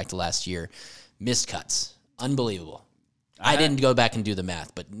dating back to last year, missed cuts. Unbelievable. I didn't go back and do the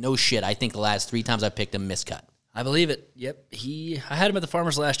math, but no shit. I think the last 3 times I picked him, missed cut. I believe it. Yep. I had him at the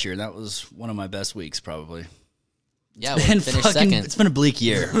Farmers last year, and that was one of my best weeks, probably. Yeah, It's been we finished second. It's been a bleak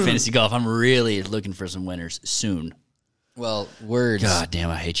year for fantasy golf. I'm really looking for some winners soon. Well, words. God damn,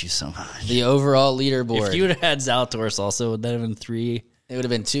 I hate you so much. The overall leaderboard. If you would have had Zalatoris also, would that have been 3? It would have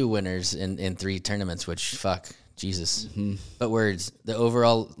been 2 winners in 3 tournaments, which, fuck, Jesus. Mm-hmm. But words, the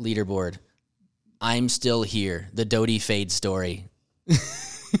overall leaderboard. I'm still here. The Doty Fade story.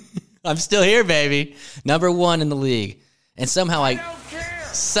 I'm still here, baby. Number 1 in the league. And somehow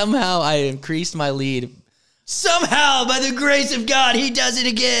I increased my lead. Somehow, by the grace of God, he does it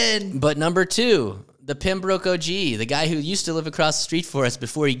again. But number 2, the Pembroke OG, the guy who used to live across the street for us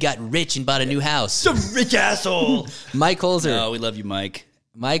before he got rich and bought a new house. Some rich asshole. Mike Holzer. Oh, we love you, Mike.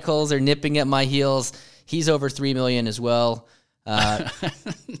 Mike Holzer nipping at my heels. He's over $3 million as well.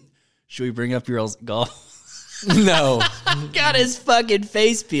 Should we bring up your golf? No. Got his fucking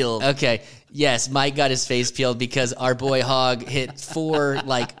face peeled. Okay. Yes, Mike got his face peeled because our boy Hog hit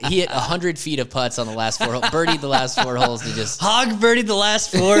 100 feet of putts on the last 4 holes. Birdied the last 4 holes to just. Hog birdied the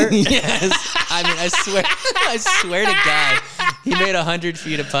last 4. Yes. I mean, I swear to God, he made 100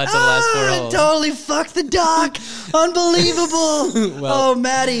 feet of putts on the last 4 holes. Totally fucked the doc. Unbelievable. Well, oh,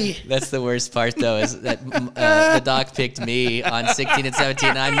 Maddie. That's the worst part, though, is that the doc picked me on 16 and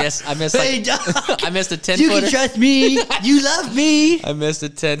 17. And I missed Hey, like doc. I missed a You can 10-footer. trust me. You love me. I missed a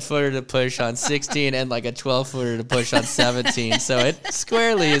 10-footer to push on 16 and like a 12-footer to push on 17. So it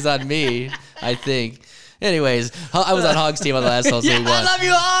squarely is on me, I think. Anyways, I was on Hog's team on the last hole, so Yeah, he won. I love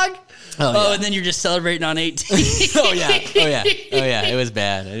you, Hog. Oh, Oh, yeah. and then you're just celebrating on 18. Oh, yeah. It was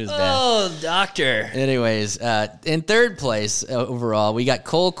bad. Oh, doctor. Anyways, in third place overall, we got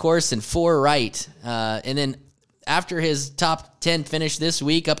Cole Corson, 4 right. And then after his top 10 finish this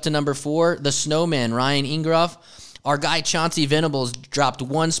week, up to number 4, the Snowman, Ryan Ingroff. Our guy Chauncey Venables dropped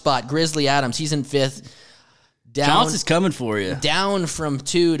 1 spot. Grizzly Adams, he's in 5th. Chauncey's coming for you. Down from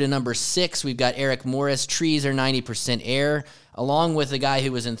 2 to number 6, we've got Eric Morris. Trees are 90% air, along with the guy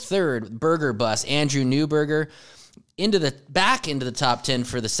who was in 3rd, Burger Bus, Andrew Newberger. Back into the top 10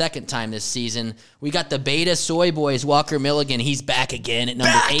 for the second time this season. We got the Beta Soy Boys, Walker Milligan. He's back again at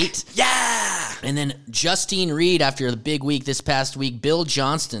number 8. Yeah. And then Justine Reed after the big week this past week. Bill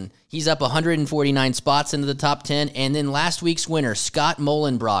Johnston, he's up 149 spots into the top 10. And then last week's winner, Scott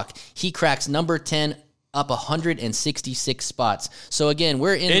Molenbrock, he cracks number 10, up 166 spots. So again,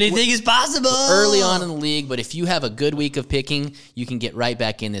 Anything is possible. early on in the league, but if you have a good week of picking, you can get right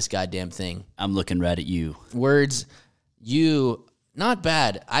back in this goddamn thing. I'm looking right at you. Words, not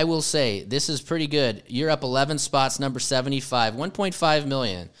bad. I will say, this is pretty good. You're up 11 spots, number 75, 1.5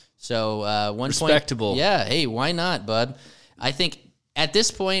 million. So, Respectable. Yeah, hey, why not, bud? I think at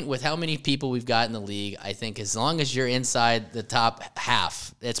this point, with how many people we've got in the league, I think as long as you're inside the top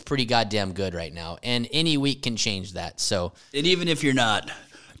half, it's pretty goddamn good right now. And any week can change that. So, And even if you're not,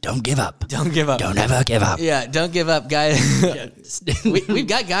 don't give up. don't give up. Don't ever give up. Yeah, don't give up, guys. We've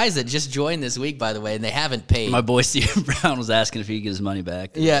got guys that just joined this week, by the way, and they haven't paid. My boy Steven Brown was asking if he could get his money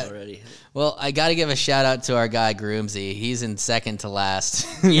back. Yeah. Already. Well, I got to give a shout out to our guy Groomsy. He's in second to last.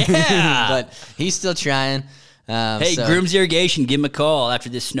 Yeah. But he's still trying. Hey, Grooms Irrigation, give him a call after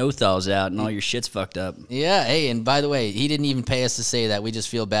this snow thaws out and all your shit's fucked up. Yeah, hey, and by the way, he didn't even pay us to say that. We just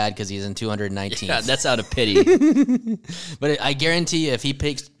feel bad because he's in 219th. Yeah, that's out of pity. But I guarantee you, if he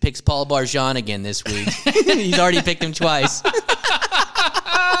picks Paul Barjan again this week, he's already picked him twice.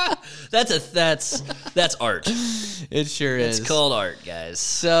 That's art. It sure is. It's called art, guys.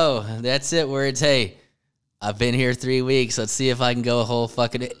 So that's it. Words. Hey, I've been here 3 weeks. Let's see if I can go a whole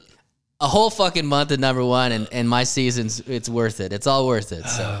fucking month at number 1, and my it's worth it. It's all worth it.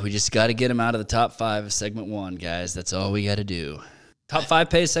 So We just got to get him out of the top 5 of segment 1, guys. That's all we got to do. Top 5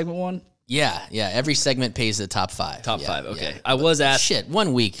 pays segment 1? yeah. Every segment pays the top 5. Top Yeah, 5, okay. yeah. I was asked. Shit,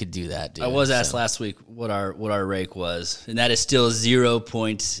 1 week could do that, dude. I was asked So- last week what our rake was, and that is still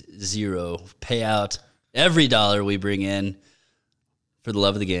 0.0 payout every dollar we bring in for the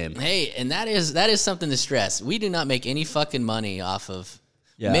love of the game. Hey, and that is something to stress. We do not make any fucking money off of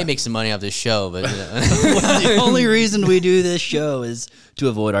Yeah. May make some money off this show, but The only reason we do this show is to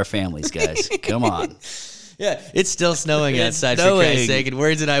avoid our families, guys. Come on. yeah, it's still snowing It's outside snowing. for Christ's sake. And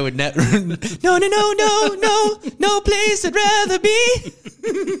words that I would no place I'd rather be.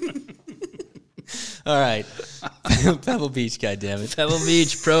 All right, Pebble Beach, goddammit. Pebble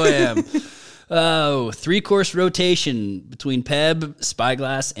Beach Pro-Am. Oh, 3-course rotation between Peb,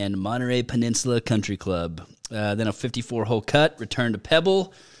 Spyglass, and Monterey Peninsula Country Club. Then a 54-hole cut, return to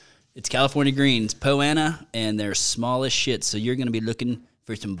Pebble. It's California greens, Poana, and they're small as shit, so you're going to be looking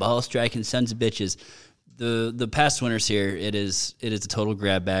for some ball-striking sons of bitches. The past winners here, it is a total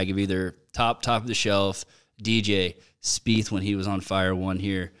grab bag of either top of the shelf, DJ, Spieth when he was on fire one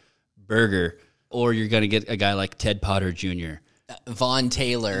here, Berger, or you're going to get a guy like Ted Potter Jr., Vaughn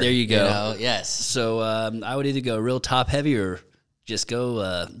Taylor. There you go. Yes. So I would either go real top heavy or just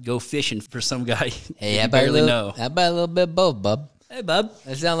go fishing for some guy Hey, you how about a barely little, know. how about a little bit of both, bub? Hey, bub.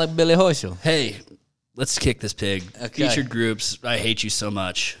 That sound like Billy Horschel. Hey, let's kick this pig. Okay. Featured groups. I hate you so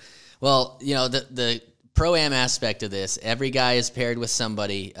much. Well, the Pro-Am aspect of this, every guy is paired with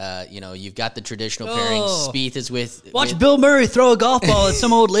somebody. You've got the traditional pairing. Oh. Spieth is with... Watch Bill Murray throw a golf ball at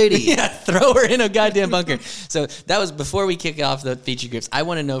some old lady. Yeah, throw her in a goddamn bunker. So that was before we kick off the feature groups. I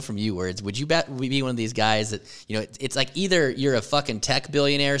want to know from you, Words, would you be one of these guys that, it's like either you're a fucking tech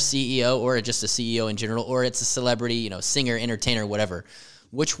billionaire CEO or just a CEO in general, or it's a celebrity, singer, entertainer, whatever.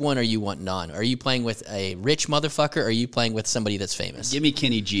 Which one are you wanting on? Are you playing with a rich motherfucker, or are you playing with somebody that's famous? Give me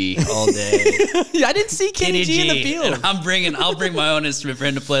Kenny G all day. Yeah, I didn't see Kenny G in the field. And I'll bring my own instrument for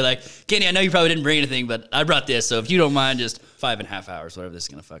him to play. Like, Kenny, I know you probably didn't bring anything, but I brought this. So if you don't mind, just 5.5 hours, whatever this is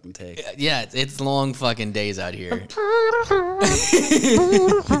going to fucking take. Yeah, it's long fucking days out here.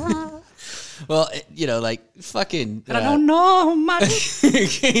 Well, fucking... I don't know much.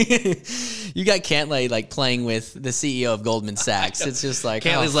 You got Cantlay, playing with the CEO of Goldman Sachs. It's just like...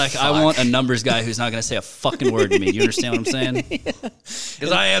 Cantlay's like, fuck. I want a numbers guy who's not going to say a fucking word to me. You understand what I'm saying?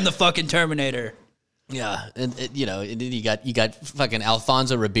 Because I am the fucking Terminator. Yeah, and then you got fucking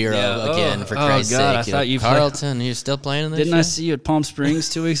Alfonso Ribeiro Yeah. again, for Christ's God, I sake. thought you Carlton, you're still playing in this Didn't I shit? see you at Palm Springs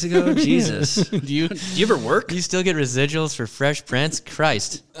 2 weeks ago? Jesus. Do you ever work? You still get residuals for Fresh Prince?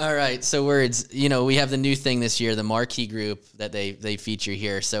 Christ. All right, so Words, we have the new thing this year, the Marquee Group that they feature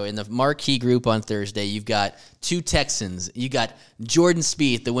here. So in the Marquee Group on Thursday, you've got 2 Texans. You got Jordan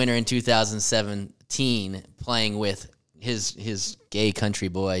Spieth, the winner in 2017, playing with his gay country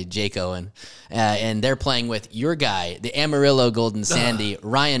boy, Jake Owen. And they're playing with your guy, the Amarillo Golden Sandy,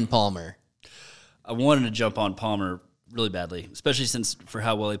 Ryan Palmer. I wanted to jump on Palmer really badly, especially since for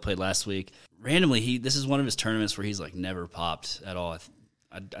how well he played last week. Randomly, this is one of his tournaments where he's never popped at all.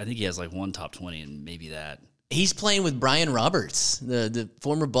 I think he has one top 20 and maybe that. He's playing with Brian Roberts, the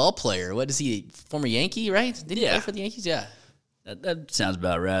former ball player. What is he? Former Yankee, right? Did he play for the Yankees? Yeah. That sounds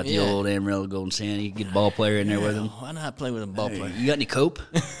about right. The Yeah. old Amarillo Golden Sandy. You get a ball player in there with him. Why not play with a ball player? You got any cope?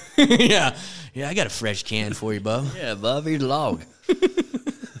 Yeah, I got a fresh can for you, bub. Yeah, above your log.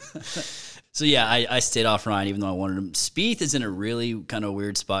 So, yeah, I stayed off Ryan even though I wanted him. Spieth is in a really kind of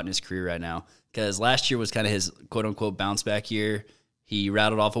weird spot in his career right now because last year was kind of his quote-unquote bounce-back year. He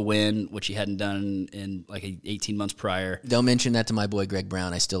rattled off a win, which he hadn't done in 18 months prior. Don't mention that to my boy Greg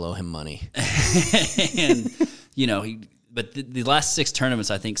Brown. I still owe him money. And, But the last 6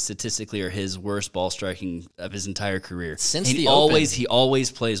 tournaments, I think, statistically, are his worst ball striking of his entire career. Since he the always Open. he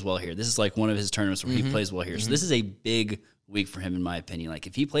always plays well here. This is one of his tournaments where he plays well here. So this is a big week for him, in my opinion.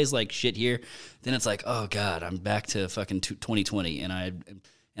 If he plays like shit here, then it's oh god, I'm back to fucking 2020. And I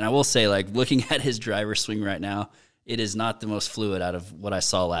will say, looking at his driver swing right now, it is not the most fluid out of what I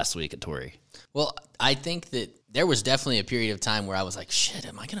saw last week at Torrey. Well, I think that there was definitely a period of time where I was like, shit,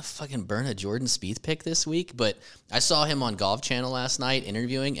 am I going to fucking burn a Jordan Spieth pick this week? But I saw him on Golf Channel last night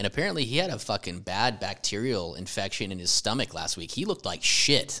interviewing, and apparently he had a fucking bad bacterial infection in his stomach last week. He looked like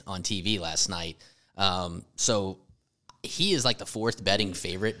shit on TV last night. So he is the 4th betting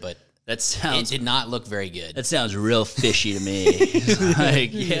favorite, but it did not look very good. That sounds real fishy to me.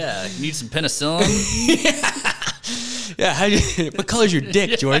 Yeah, you need some penicillin? Yeah, what color's your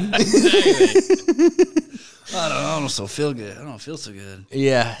dick, Jordan? I don't feel good. I don't feel so good.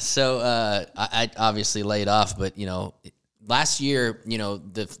 Yeah, so I obviously laid off, but last year,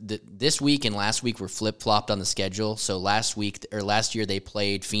 this week and last week were flip-flopped on the schedule. So last year they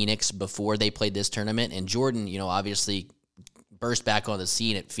played Phoenix before they played this tournament, and Jordan, obviously burst back on the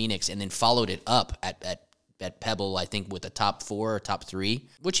scene at Phoenix and then followed it up at Pebble, I think, with a top 4 or top 3,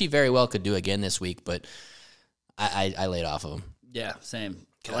 which he very well could do again this week, but I laid off of him. Yeah, same.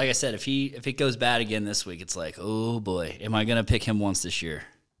 Like I said, if it goes bad again this week, it's oh boy, am I gonna pick him once this year?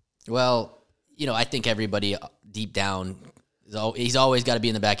 Well, I think everybody deep down He's always got to be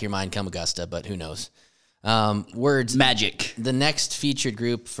in the back of your mind come Augusta, but who knows? Words. Magic. The next featured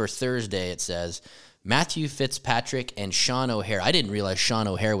group for Thursday, it says, Matthew Fitzpatrick and Sean O'Hare. I didn't realize Sean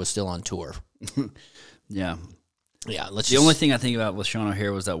O'Hare was still on tour. Yeah. Yeah, The only thing I think about with Sean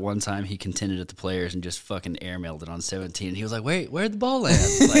O'Hare was that one time he contended at the Players and just fucking airmailed it on 17. And he was like, "Wait, where'd the ball land?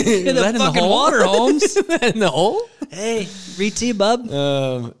 Like, in the fucking water, Holmes. in the hole? Hey, re-tee, bub."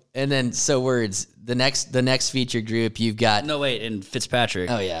 And then, words. The next featured group, you've got... No, wait, and Fitzpatrick.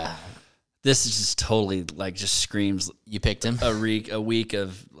 Oh, yeah. This is just totally, just screams You picked him? a week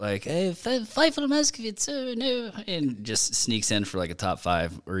of, hey, fight for the Muscovitz, no. And just sneaks in for, a top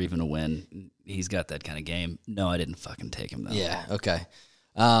 5 or even a win. He's got that kind of game. No, I didn't fucking take him, though. Yeah, okay.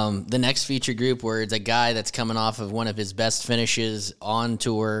 The next feature group where it's a guy that's coming off of one of his best finishes on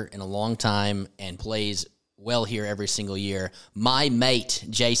tour in a long time and plays well here every single year. My mate,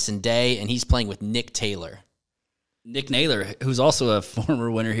 Jason Day, and he's playing with Nick Taylor. Nick Naylor, who's also a former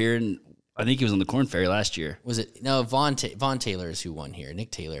winner here, and I think he was on the Corn Ferry last year. Was it? No, Vaughn Taylor is who won here. Nick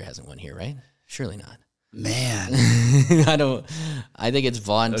Taylor hasn't won here, right? Surely not. Man. I think it's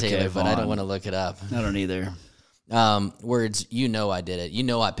Vaughn Okay, Taylor, but I don't Vaughn. want to look it up. I don't either. Words, I did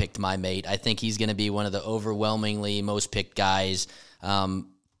it. I picked my mate. I think he's going to be one of the overwhelmingly most picked guys.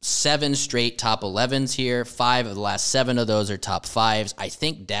 7 straight top 11s here. 5 of the last 7 of those are top 5s. I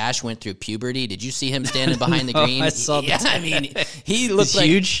think Dash went through puberty. Did you see him standing behind the green? I saw that. I mean, he looks like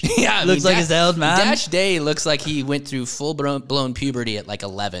huge. Yeah, Looks like his old man. Dash Day looks like he went through full blown puberty at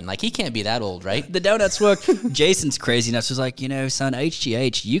 11. Like he can't be that old, right? The donuts work. Jason's crazy enough. So was like, son,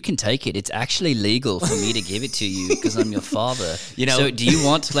 HGH, you can take it. It's actually legal for me to give it to you because I'm your father. So do you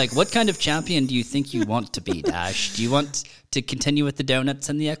want, what kind of champion do you think you want to be, Dash? Do you want to continue with the donuts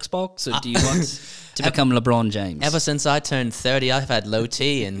and the Xbox, or do you want to become LeBron James? Ever since I turned 30, I've had low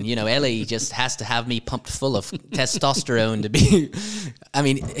T, and, Ellie just has to have me pumped full of testosterone to be... I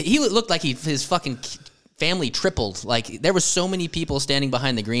mean, he looked like his fucking family tripled. Like, there were so many people standing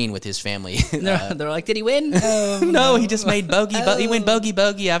behind the green with his family. They're like, did he win? No, he just made bogey. He went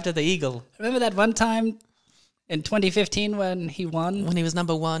bogey after the eagle. Remember that one time in 2015 when he won? When he was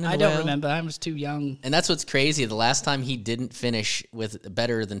number 1 in I the don't world. remember. I was too young. And that's what's crazy. The last time he didn't finish with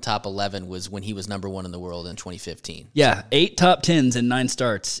better than top 11 was when he was number 1 in the world in 2015. Yeah, 8 top 10s and 9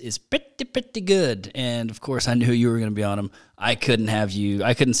 starts is pretty good. And of course, I knew you were going to be on him. I couldn't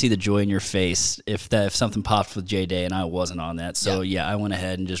see the joy in your face if something popped with J Day and I wasn't on that. So yeah, I went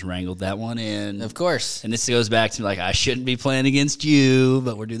ahead and just wrangled that one in. Of course. And this goes back to I shouldn't be playing against you,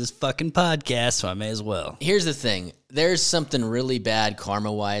 but we're doing this fucking podcast, so I may as well. Here's the thing. There's something really bad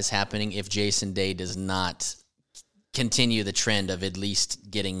karma-wise happening if Jason Day does not continue the trend of at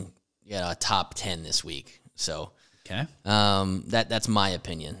least getting a top 10 this week. So okay, that's my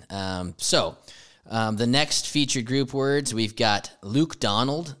opinion. The next featured group words, we've got Luke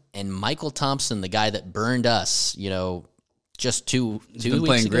Donald and Michael Thompson, the guy that burned us, just two been weeks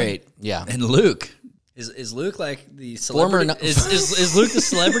playing ago. great. Yeah. And Luke. Is Luke the celebrity? Former- is Luke the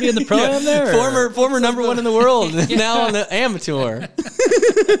celebrity in the pro-am there? Former number 1 in the world, now on the amateur.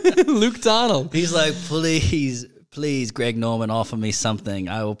 Luke Donald. He's like, please, Greg Norman, offer me something.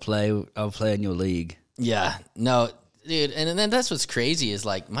 I'll play in your league. Yeah, no, dude, and then that's what's crazy is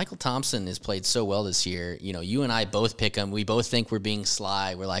Michael Thompson has played so well this year. You and I both pick him. We both think we're being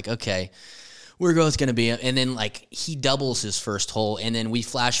sly. We're like, okay, we're both going to be, and then he doubles his first hole, and then we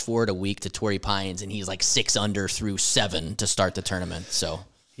flash forward a week to Torrey Pines, and he's 6 under through 7 to start the tournament. So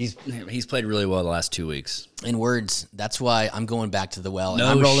he's played really well the last 2 weeks. in words, that's why I'm going back to the well, and No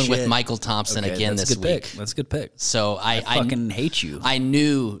I'm rolling shit. with Michael Thompson Okay, again that's this a good week. pick. That's a good pick. So I fucking hate you. I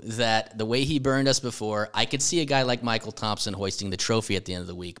knew that the way he burned us before, I could see a guy like Michael Thompson hoisting the trophy at the end of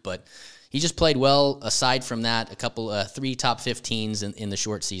the week, but he just played well. Aside from that, 3 top 15s in the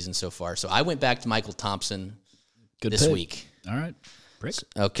short season so far. So I went back to Michael Thompson Good this pick. week. All right. Prick.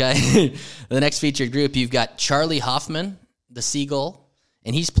 Okay. The next featured group, you've got Charlie Hoffman, the Seagull,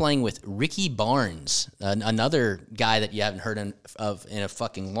 and he's playing with Ricky Barnes, another guy that you haven't heard of in a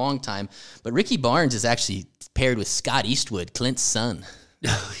fucking long time. But Ricky Barnes is actually paired with Scott Eastwood, Clint's son.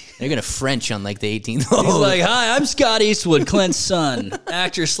 They're going to French on the 18th hole. He's like, hi, I'm Scott Eastwood, Clint's son,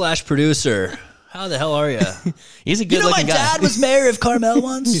 actor/producer. How the hell are you? He's a good-looking guy. My dad was mayor of Carmel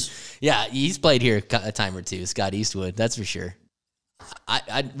once. Yeah, he's played here a time or two, Scott Eastwood, that's for sure.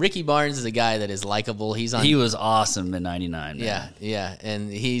 Ricky Barnes is a guy that is likable. He was awesome in '99. Yeah,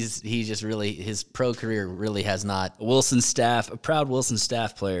 and he just really, his pro career really has not. A proud Wilson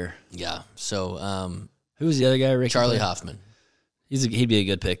Staff player. Yeah, so Who was the other guy? Ricky Charlie played? Hoffman. He'd be a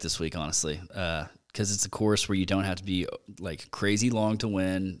good pick this week, honestly, because it's a course where you don't have to be crazy long to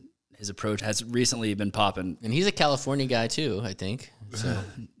win. his approach has recently been popping. And he's a California guy too, I think. So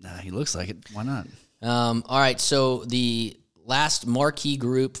Nah, he looks like it. Why not? all right, so the last marquee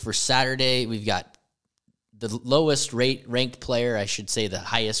group for Saturday, we've got the lowest ranked player, I should say the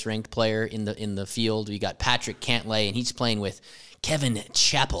highest ranked player in the field. We got Patrick Cantlay, and he's playing with Kevin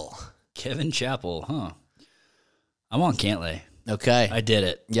Chappell. Kevin Chappell, huh? I'm on Cantlay. Okay. I did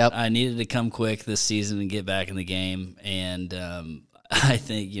it. Yep. I needed to come quick this season and get back in the game. And I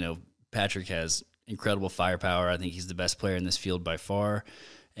think, Patrick has incredible firepower. I think he's the best player in this field by far.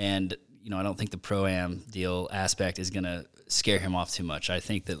 And, I don't think the Pro-Am deal aspect is going to scare him off too much. I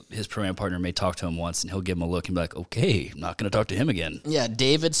think that his Pro-Am partner may talk to him once, and he'll give him a look and be like, okay, I'm not going to talk to him again. Yeah,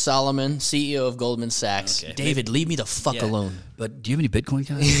 David Solomon, CEO of Goldman Sachs. Okay. David, leave me the fuck alone. But do you have any Bitcoin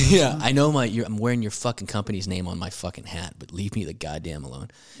guys? Yeah, I know I'm wearing your fucking company's name on my fucking hat, but leave me the goddamn alone.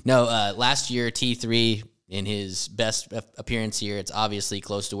 No, last year, T3, in his best appearance here, it's obviously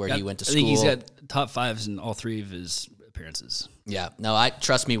close to where he went to school. I think he's got top fives in all three of his appearances. Yeah, no,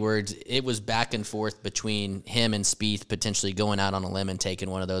 trust me, words. It was back and forth between him and Spieth potentially going out on a limb and taking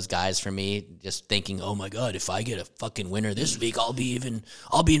one of those guys for me. Just thinking, oh my god, if I get a fucking winner this week, I'll be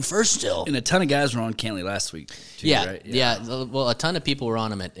in first still. And a ton of guys were on Cantlay last week, too, Yeah, right? yeah. Well, a ton of people were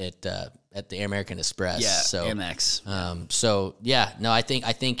on him at the American Express. Yeah, so Amex. So yeah, no, I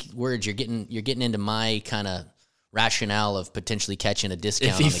think words. You're getting into my kind of rationale of potentially catching a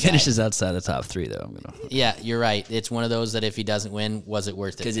discount. If he on the finishes outside the top three, though, I'm gonna. Yeah, you're right. It's one of those that if he doesn't win, was it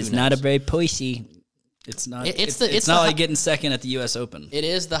worth it? Because Who it's knows? not a very poisey. It's not. It's not like getting second at the U.S. Open. It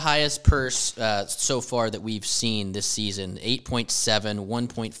is the highest purse so far that we've seen this season. 8.7,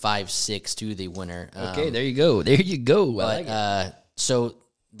 1.56 to the winner. Okay, there you go. There you go. So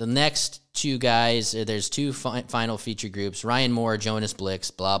the next two guys, there's two final feature groups: Ryan Moore, Jonas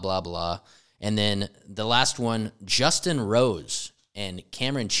Blix, blah blah blah, and then the last one, Justin Rose and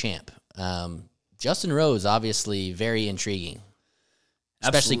Cameron Champ. Justin Rose, obviously very intriguing.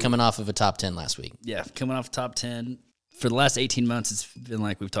 Especially Absolutely. coming off of a top 10 last week. Yeah, coming off top 10. For the last 18 months, it's been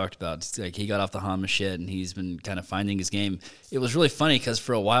like we've talked about. It's like he got off the Honma shit, and he's been kind of finding his game. It was really funny because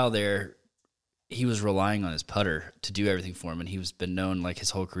for a while there, he was relying on his putter to do everything for him, and he's been known like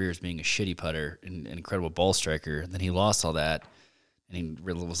his whole career as being a shitty putter and an incredible ball striker. And then he lost all that, and he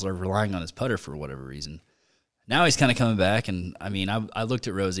was relying on his putter for whatever reason. Now he's kind of coming back, and I mean, I looked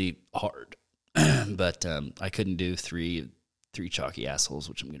at Rosie hard, but I couldn't do three chalky assholes,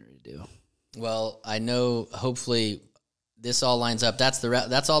 which I'm going to do. Well, I know hopefully this all lines up.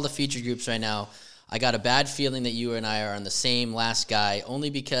 That's all the feature groups right now. I got a bad feeling that you and I are on the same last guy, only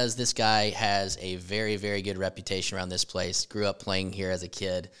because this guy has a very, very good reputation around this place. Grew up playing here as a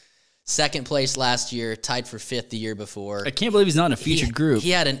kid. Second place last year, tied for fifth the year before. I can't believe he's not in a featured group.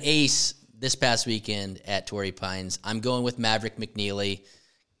 He had an ace this past weekend at Torrey Pines. I'm going with Maverick McNeely.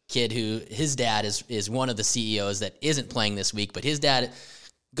 Kid who his dad is one of the CEOs that isn't playing this week, but his dad,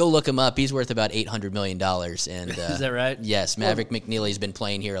 go look him up. He's worth about $800 million. And Is that right? Yes, Maverick McNeely's been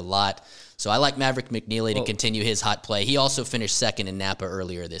playing here a lot. So I like Maverick McNeely to continue his hot play. He also finished second in Napa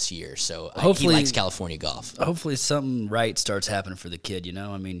earlier this year, so he likes California golf. Hopefully something right starts happening for the kid,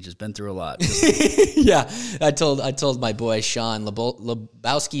 I mean, he's just been through a lot. Yeah, I told my boy Sean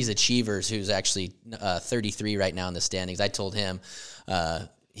Lebowski's Achievers, who's actually 33 right now in the standings. I told him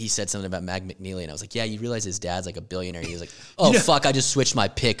he said something about Mag McNeely, and I was like, yeah, you realize his dad's like a billionaire. He was like, oh, fuck, I just switched my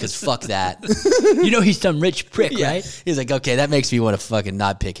pick because fuck that. He's some rich prick, Yeah. right? He's like, okay, that makes me want to fucking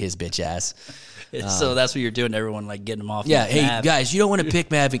not pick his bitch ass. So that's what you're doing to everyone, like getting him off. Yeah, the hey, map. guys, you don't want to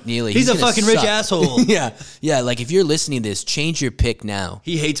pick Mav McNeely. He's a gonna fucking rich suck. asshole. Yeah, like if you're listening to this, change your pick now.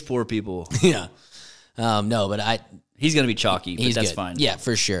 He hates poor people. Yeah. No, but He's going to be chalky, but he's that's good. fine. Yeah,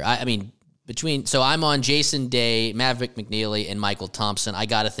 for sure. I mean, so I'm on Jason Day, Maverick McNeely, and Michael Thompson. I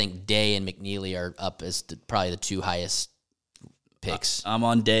got to think Day and McNeely are up as probably the two highest picks. I'm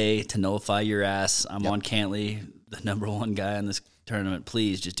on Day to nullify your ass. I'm on Cantlay, the number one guy in this tournament.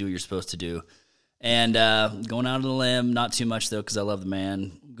 Please just do what you're supposed to do. And going out on a limb, not too much, though, because I love the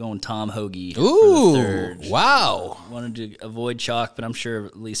man. Going Tom Hoagie for the third. Wow. Wanted to avoid chalk, but I'm sure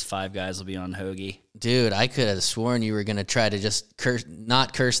at least 5 guys will be on Hoagie. Dude, I could have sworn you were going to try to just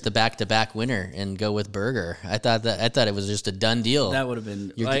not curse the back-to-back winner and go with Berger. I thought it was just a done deal. That would have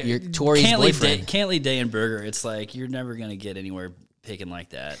been your Tori's boyfriend. Cantlay, Day, and Berger. It's like you're never going to get anywhere picking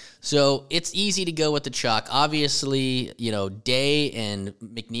like that. So it's easy to go with the chalk. Obviously, Day and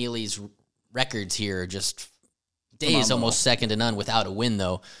McNeely's records here are just Day is almost second to none without a win,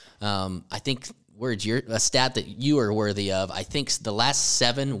 though. I think a stat that you are worthy of. I think the last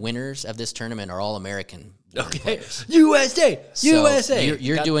 7 winners of this tournament are all American. Okay, USA. So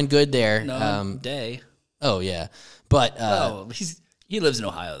you're doing good there. No, Day. Oh yeah, but He's He lives in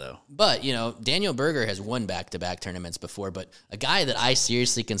Ohio, though. But, you know, Daniel Berger has won back-to-back tournaments before, but a guy that I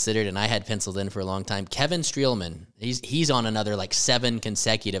seriously considered and I had penciled in for a long time, Kevin Streelman, he's on another, 7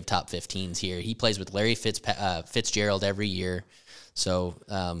 consecutive top 15s here. He plays with Larry Fitzgerald every year.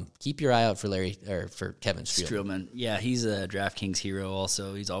 So keep your eye out for Kevin Streelman. Yeah, he's a DraftKings hero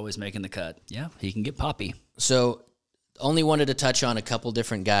also. He's always making the cut. Yeah, he can get poppy. So only wanted to touch on a couple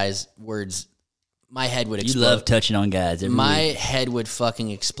different guys' words. My head would explode. You love touching on guys. My head would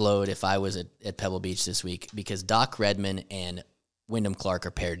fucking explode if I was at Pebble Beach this week because Doc Redman and Wyndham Clark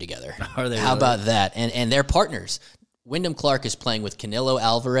are paired together. Are they? How really? about that? And they're partners. Wyndham Clark is playing with Canelo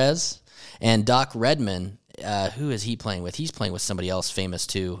Alvarez, and Doc Redman, who is he playing with? He's playing with somebody else famous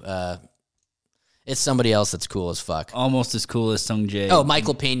too. It's somebody else that's cool as fuck. Almost as cool as Sung Jae. Oh,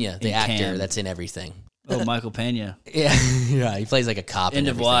 Michael Pena, the in actor Cannes. that's in everything. Oh, Michael Pena. Yeah, yeah, he plays like a cop. End and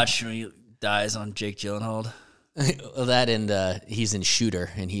of everything. watch when he dies on Jake Gyllenhaal. Well, that and he's in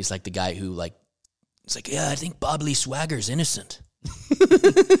Shooter, and he's like the guy who it's like, yeah, I think Bob Lee Swagger's innocent.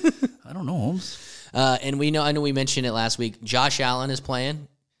 I don't know, Holmes. And I know we mentioned it last week. Josh Allen is playing.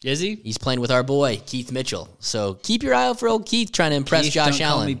 Is he? He's playing with our boy Keith Mitchell. So keep your eye out for old Keith trying to impress Keith, Josh don't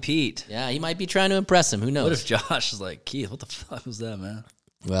Allen. Call me Pete. Yeah, he might be trying to impress him. Who knows? What if Josh is like, Keith, what the fuck was that, man?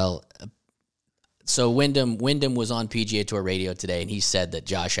 Well, so Wyndham was on PGA Tour radio today, and he said that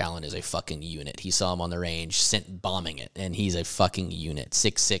Josh Allen is a fucking unit. He saw him on the range, bombing it, and he's a fucking unit.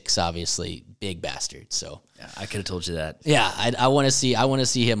 6'6", obviously, big bastard. So Yeah, I could have told you that. yeah, I want to see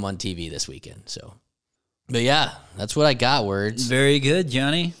him on TV this weekend. So, but yeah, that's what I got. Words. Very good,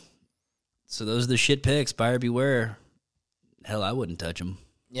 Johnny. So those are the shit picks. Buyer beware. Hell, I wouldn't touch them.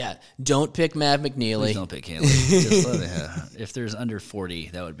 Yeah, don't pick Mav Please McNeely. don't pick Hanley. Just let it, if there's under 40,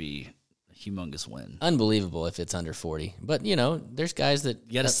 that would be a humongous win. Unbelievable if it's under 40. But, you know, there's guys that...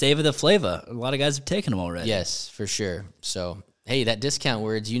 You got to savor the flavor. A lot of guys have taken them already. Yes, for sure. So, hey, that discount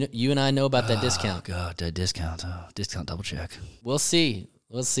words, you and I know about that Oh, discount. God, that discount. Oh, discount double check. We'll see.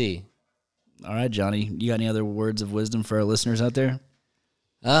 All right, Johnny. You got any other words of wisdom for our listeners out there?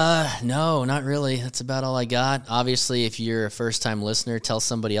 No, not really. That's about all I got. Obviously, if you're a first-time listener, tell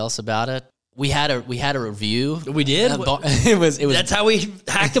somebody else about it. We had a review. We did? It was. That's how we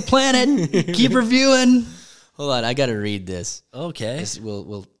hack the planet. Keep reviewing. Hold on, I got to read this. Okay.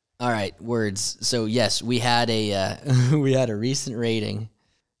 We'll. All right, words. So yes, we had a recent rating.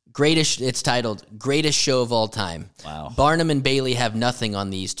 It's titled Greatest Show of All Time. Wow. Barnum and Bailey have nothing on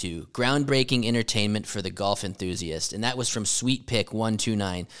these two. Groundbreaking entertainment for the golf enthusiast. And that was from Sweet Pick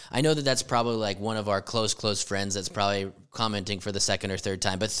 129. I know that's probably like one of our close friends that's probably commenting for the second or third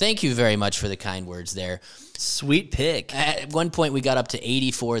time. But thank you very much for the kind words there. Sweet pick. At one point, we got up to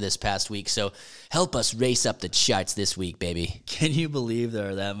 84 this past week. So help us race up the charts this week, baby. Can you believe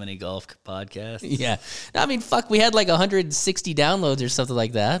there are that many golf podcasts? Yeah. I mean, fuck, we had like 160 downloads or something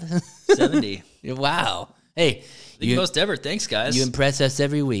like that. 70. Wow. Hey. The most ever. Thanks, guys. You impress us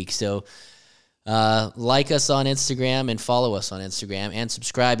every week. So like us on Instagram and follow us on Instagram and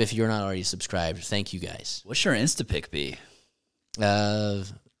subscribe if you're not already subscribed. Thank you, guys. What should our Insta pick be?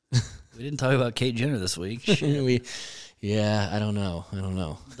 We We didn't talk about Kate Jenner this week. I don't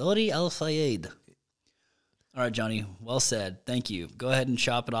know. Dori Al-Fayed. All right, Johnny. Well said. Thank you. Go ahead and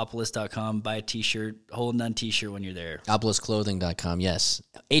shop at Opolis.com. Buy a t-shirt, Hole in None t-shirt when you're there. OpolisClothing.com, yes.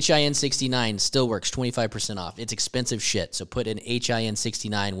 HIN69 still works, 25% off. It's expensive shit, so put in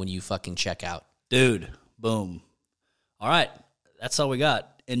HIN69 when you fucking check out. Dude, boom. All right, that's all we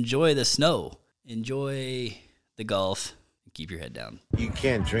got. Enjoy the snow. Enjoy the golf. Keep your head down. You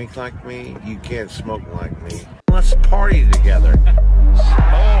can't drink like me. You can't smoke like me. Let's party together.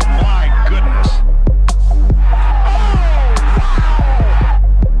 Oh,